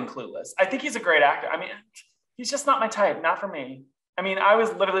love him in Clueless. I think he's a great actor. I mean, he's just not my type. Not for me. I mean, I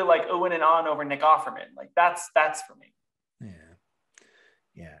was literally like oohing and ahhing over Nick Offerman. Like that's for me.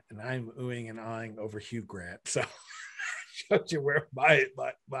 Yeah, and I'm oohing and ahhing over Hugh Grant. So shows you where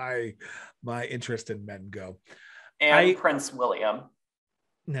my interest in men go. And Prince William.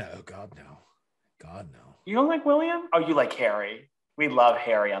 No, God no. You don't like William? Oh, you like Harry. We love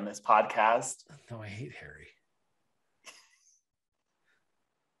Harry on this podcast. No, I hate Harry.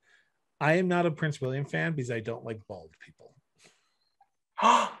 I am not a Prince William fan because I don't like bald people.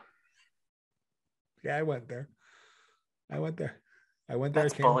 Yeah, I went there.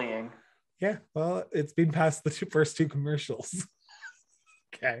 That's bullying. Yeah, well, it's been past the first two commercials.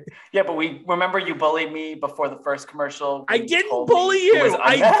 Okay. Yeah, but we remember you bullied me before the first commercial. I didn't bully you.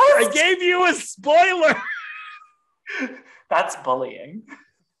 I gave you a spoiler. That's bullying.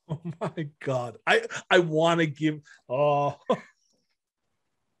 Oh my God. I want to give. Oh.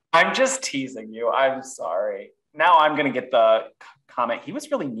 I'm just teasing you. I'm sorry. Now I'm going to get the comment. He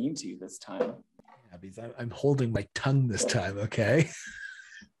was really mean to you this time. Yeah, because I'm holding my tongue this time. Okay.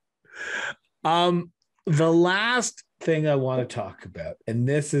 The last thing I want to talk about, and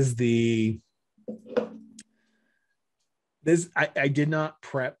this is I did not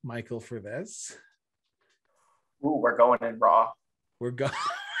prep Michael for this. Ooh, we're going in raw. We're going.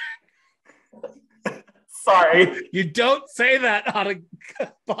 Sorry. You don't say that on a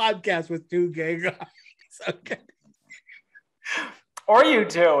podcast with two gay guys. Okay. Or you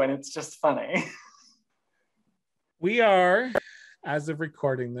do, and it's just funny. We are, as of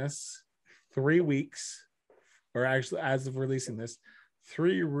recording this, 3 weeks, or actually as of releasing this,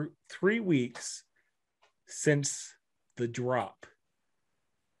 3 weeks since the drop.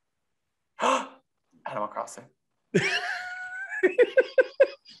 Animal Crossing.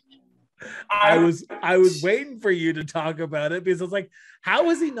 I was waiting for you to talk about it because I was like, how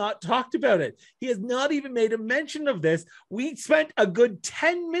has he not talked about it? He has not even made a mention of this. We spent a good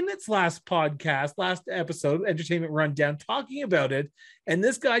 10 minutes last episode, Entertainment Rundown, talking about it, and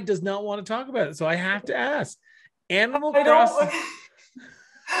this guy does not want to talk about it. So I have to ask, Animal Crossing.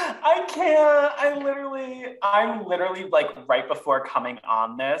 I can't. I'm literally like right before coming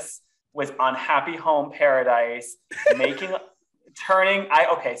on this was on Happy Home Paradise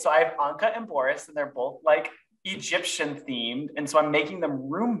so I have Anka and Boris, and they're both like Egyptian themed, and so I'm making them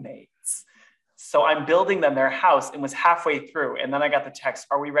roommates. So I'm building them their house, and was halfway through, and then I got the text,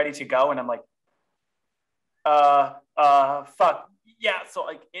 "Are we ready to go?" And I'm like, fuck. Yeah, so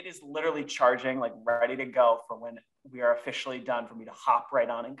like it is literally charging, like ready to go for when we are officially done for me to hop right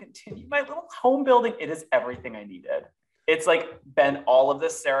on and continue my little home building. It is everything I needed. It's like been all of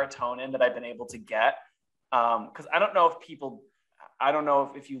this serotonin that I've been able to get. Because I don't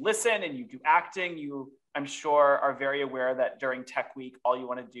know if you listen and you do acting, I'm sure are very aware that during Tech Week, all you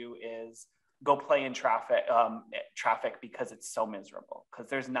want to do is go play in traffic because it's so miserable. Because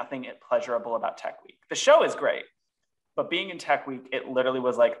there's nothing pleasurable about Tech Week. The show is great, but being in Tech Week, it literally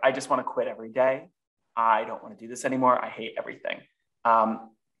was like, I just want to quit every day. I don't want to do this anymore. I hate everything.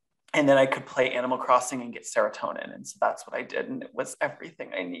 And then I could play Animal Crossing and get serotonin. And so that's what I did. And it was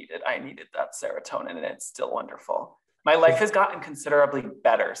everything I needed. I needed that serotonin, and it's still wonderful. My life has gotten considerably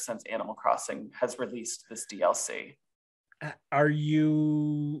better since Animal Crossing has released this DLC. Are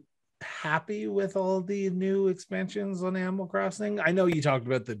you happy with all the new expansions on Animal Crossing? I know you talked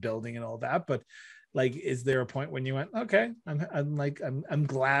about the building and all that, but like, is there a point when you went, okay, I'm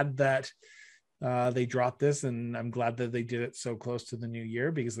glad that they dropped this, and I'm glad that they did it so close to the new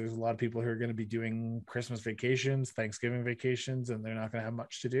year, because there's a lot of people who are going to be doing Christmas vacations, Thanksgiving vacations, and they're not going to have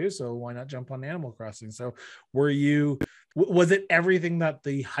much to do. So why not jump on Animal Crossing? So was it everything that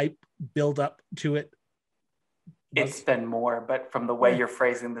the hype build up to it? It's been more, but from the way you're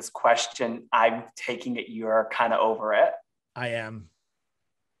phrasing this question, I'm taking it you're kind of over it. I am.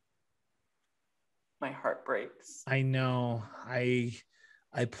 My heart breaks. I know.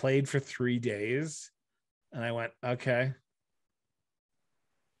 I played for 3 days and I went, okay.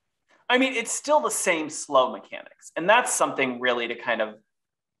 I mean, it's still the same slow mechanics. And that's something really to kind of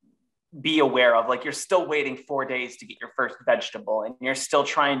be aware of. Like, you're still waiting 4 days to get your first vegetable, and you're still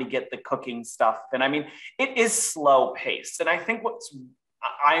trying to get the cooking stuff. And I mean, it is slow paced. And I think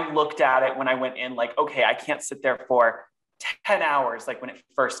I looked at it when I went in, like, okay, I can't sit there for 10 hours, like when it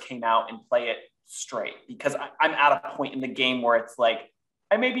first came out, and play it straight, because I'm at a point in the game where it's like,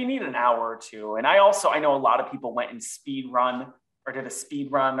 I maybe need an hour or two. And I know a lot of people went and did a speed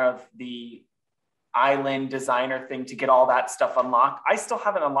run of the island designer thing to get all that stuff unlocked. I still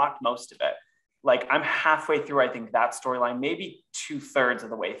haven't unlocked most of it. Like, I'm halfway through, I think, that storyline, maybe 2/3 of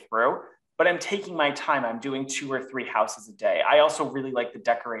the way through, but I'm taking my time. I'm doing 2 or 3 houses a day. I also really like the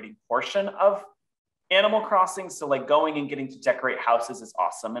decorating portion of Animal Crossing. So like, going and getting to decorate houses is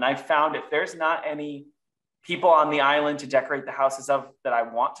awesome. And I found if there's not any people on the island to decorate the houses of that I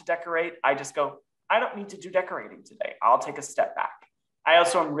want to decorate, I just go, I don't need to do decorating today. I'll take a step back. I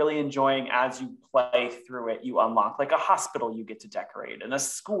also am really enjoying, as you play through it, you unlock like a hospital you get to decorate, and a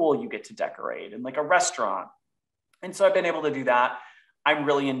school you get to decorate, and like a restaurant. And so I've been able to do that. I'm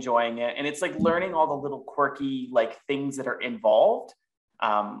really enjoying it. And it's like learning all the little quirky like things that are involved.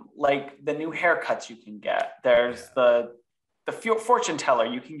 Like the new haircuts you can get. There's the fortune teller.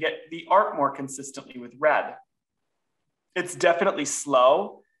 You can get the art more consistently with red. It's definitely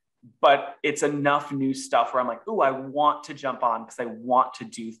slow, but it's enough new stuff where I'm like, ooh, I want to jump on because I want to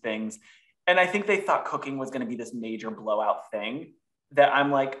do things. And I think they thought cooking was going to be this major blowout thing that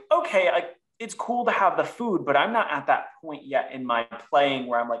I'm like, okay, it's cool to have the food, but I'm not at that point yet in my playing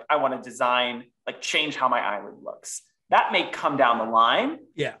where I'm like, I want to design, like change how my island looks. That may come down the line.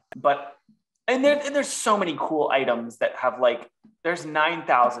 Yeah. But there's so many cool items that have like, there's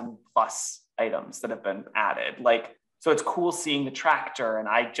 9,000 plus items that have been added. Like, so it's cool seeing the tractor, and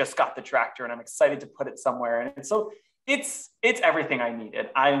I just got the tractor and I'm excited to put it somewhere. And so it's everything I needed.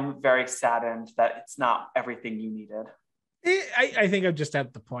 I'm very saddened that it's not everything you needed. I think I'm just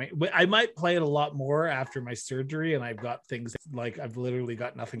at the point. I might play it a lot more after my surgery, and I've got things like I've literally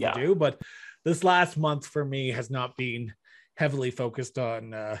got nothing to do. But this last month for me has not been heavily focused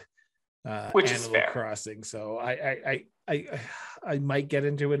on Animal Crossing. So I might get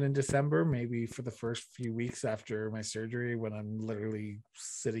into it in December, maybe for the first few weeks after my surgery, when I'm literally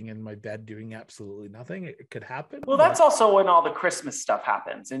sitting in my bed doing absolutely nothing. It could happen. Well, that's also when all the Christmas stuff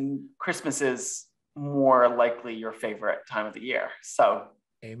happens, and Christmas is more likely your favorite time of the year. So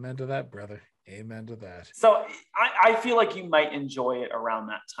amen to that, brother. Amen to that. So I feel like you might enjoy it around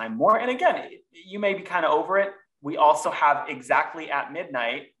that time more. And again, you may be kind of over it. We also have exactly at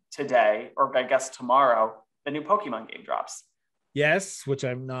midnight today, or I guess tomorrow, the new Pokemon game drops. Yes, which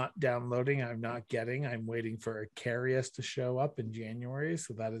I'm not downloading. I'm not getting. I'm waiting for a Carius to show up in January.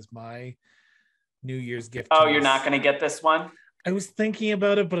 So that is my New Year's gift. Oh, you're not going to get this one? I was thinking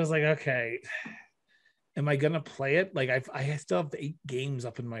about it, but I was like, okay, am I going to play it? Like I still have 8 games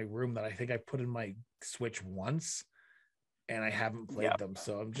up in my room that I think I put in my Switch once, and I haven't played them.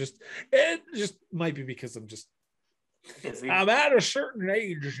 So it just might be because I'm just I'm at a certain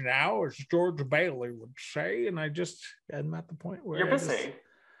age now, as George Bailey would say, and I'm at the point where you're busy.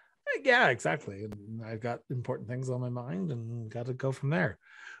 Yeah, exactly. And I've got important things on my mind and got to go from there.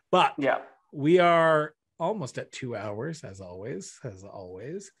 But Yeah. we are almost at 2 hours, as always.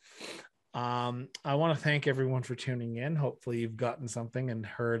 I want to thank everyone for tuning in. Hopefully you've gotten something and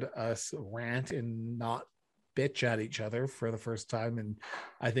heard us rant and not bitch at each other for the first time in,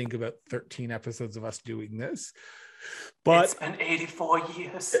 I think, about 13 episodes of us doing this. But it's been 84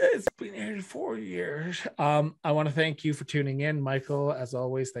 years. It's been 84 years. I want to thank you for tuning in, Michael. As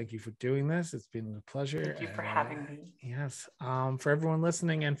always, thank you for doing this. It's been a pleasure. Thank you for having me. Yes. For everyone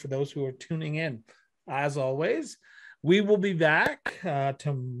listening and for those who are tuning in, as always, we will be back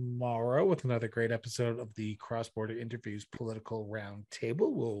tomorrow with another great episode of the Cross Border Interviews Political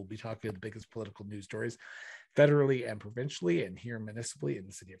Roundtable. We'll be talking about the biggest political news stories federally and provincially, and here municipally in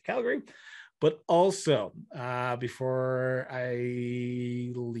the city of Calgary. But also, before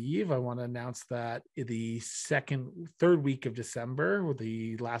I leave, I want to announce that the third week of December, or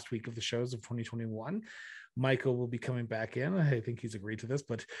the last week of the shows of 2021, Michael will be coming back in. I think he's agreed to this,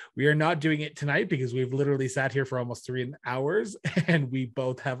 but we are not doing it tonight because we've literally sat here for almost 3 hours and we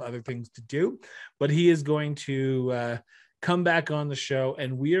both have other things to do. But he is going to come back on the show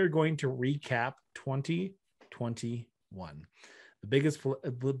and we are going to recap 2021.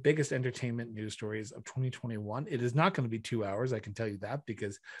 The biggest entertainment news stories of 2021. It is not going to be 2 hours, I can tell you that,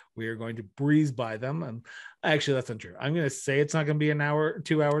 because we are going to breeze by them. And actually, that's not true. I'm going to say it's not going to be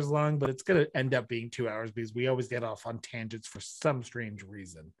 2 hours long, but it's going to end up being 2 hours because we always get off on tangents for some strange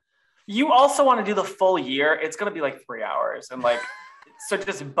reason. You also want to do the full year. It's going to be like 3 hours. And like, so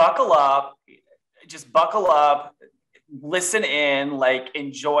just buckle up. Listen in, like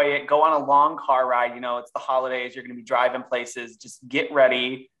enjoy it, go on a long car ride. It's the holidays, you're going to be driving places. Just get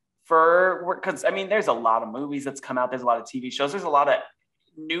ready because there's a lot of movies that's come out, there's a lot of TV shows, there's a lot of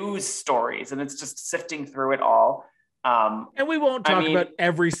news stories, and it's just sifting through it all. And we won't talk about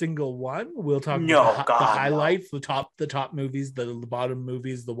every single one. We'll talk about the highlights, the top movies, the bottom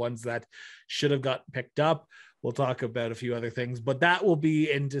movies, the ones that should have got picked up. We'll talk about a few other things, but that will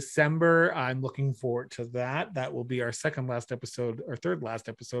be in December. I'm looking forward to that. That will be our third last episode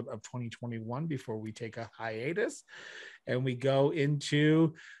of 2021 before we take a hiatus and we go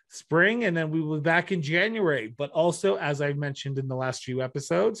into spring, and then we will be back in January. But also, as I mentioned in the last few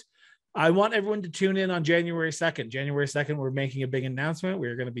episodes, I want everyone to tune in on January 2nd. January 2nd, we're making a big announcement.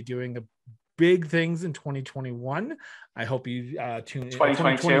 We're going to be doing big things in 2021. I hope you tune in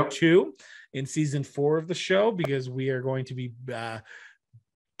 2022 in season 4 of the show, because we are going to be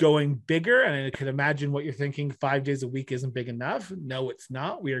going bigger. And I can imagine what you're thinking. 5 days a week isn't big enough. No, it's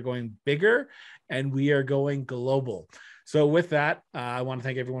not. We are going bigger and we are going global. So with that, I want to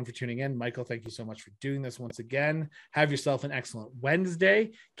thank everyone for tuning in. Michael, thank you so much for doing this once again. Have yourself an excellent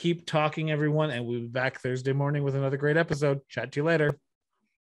Wednesday. Keep talking, everyone. And we'll be back Thursday morning with another great episode. Chat to you later.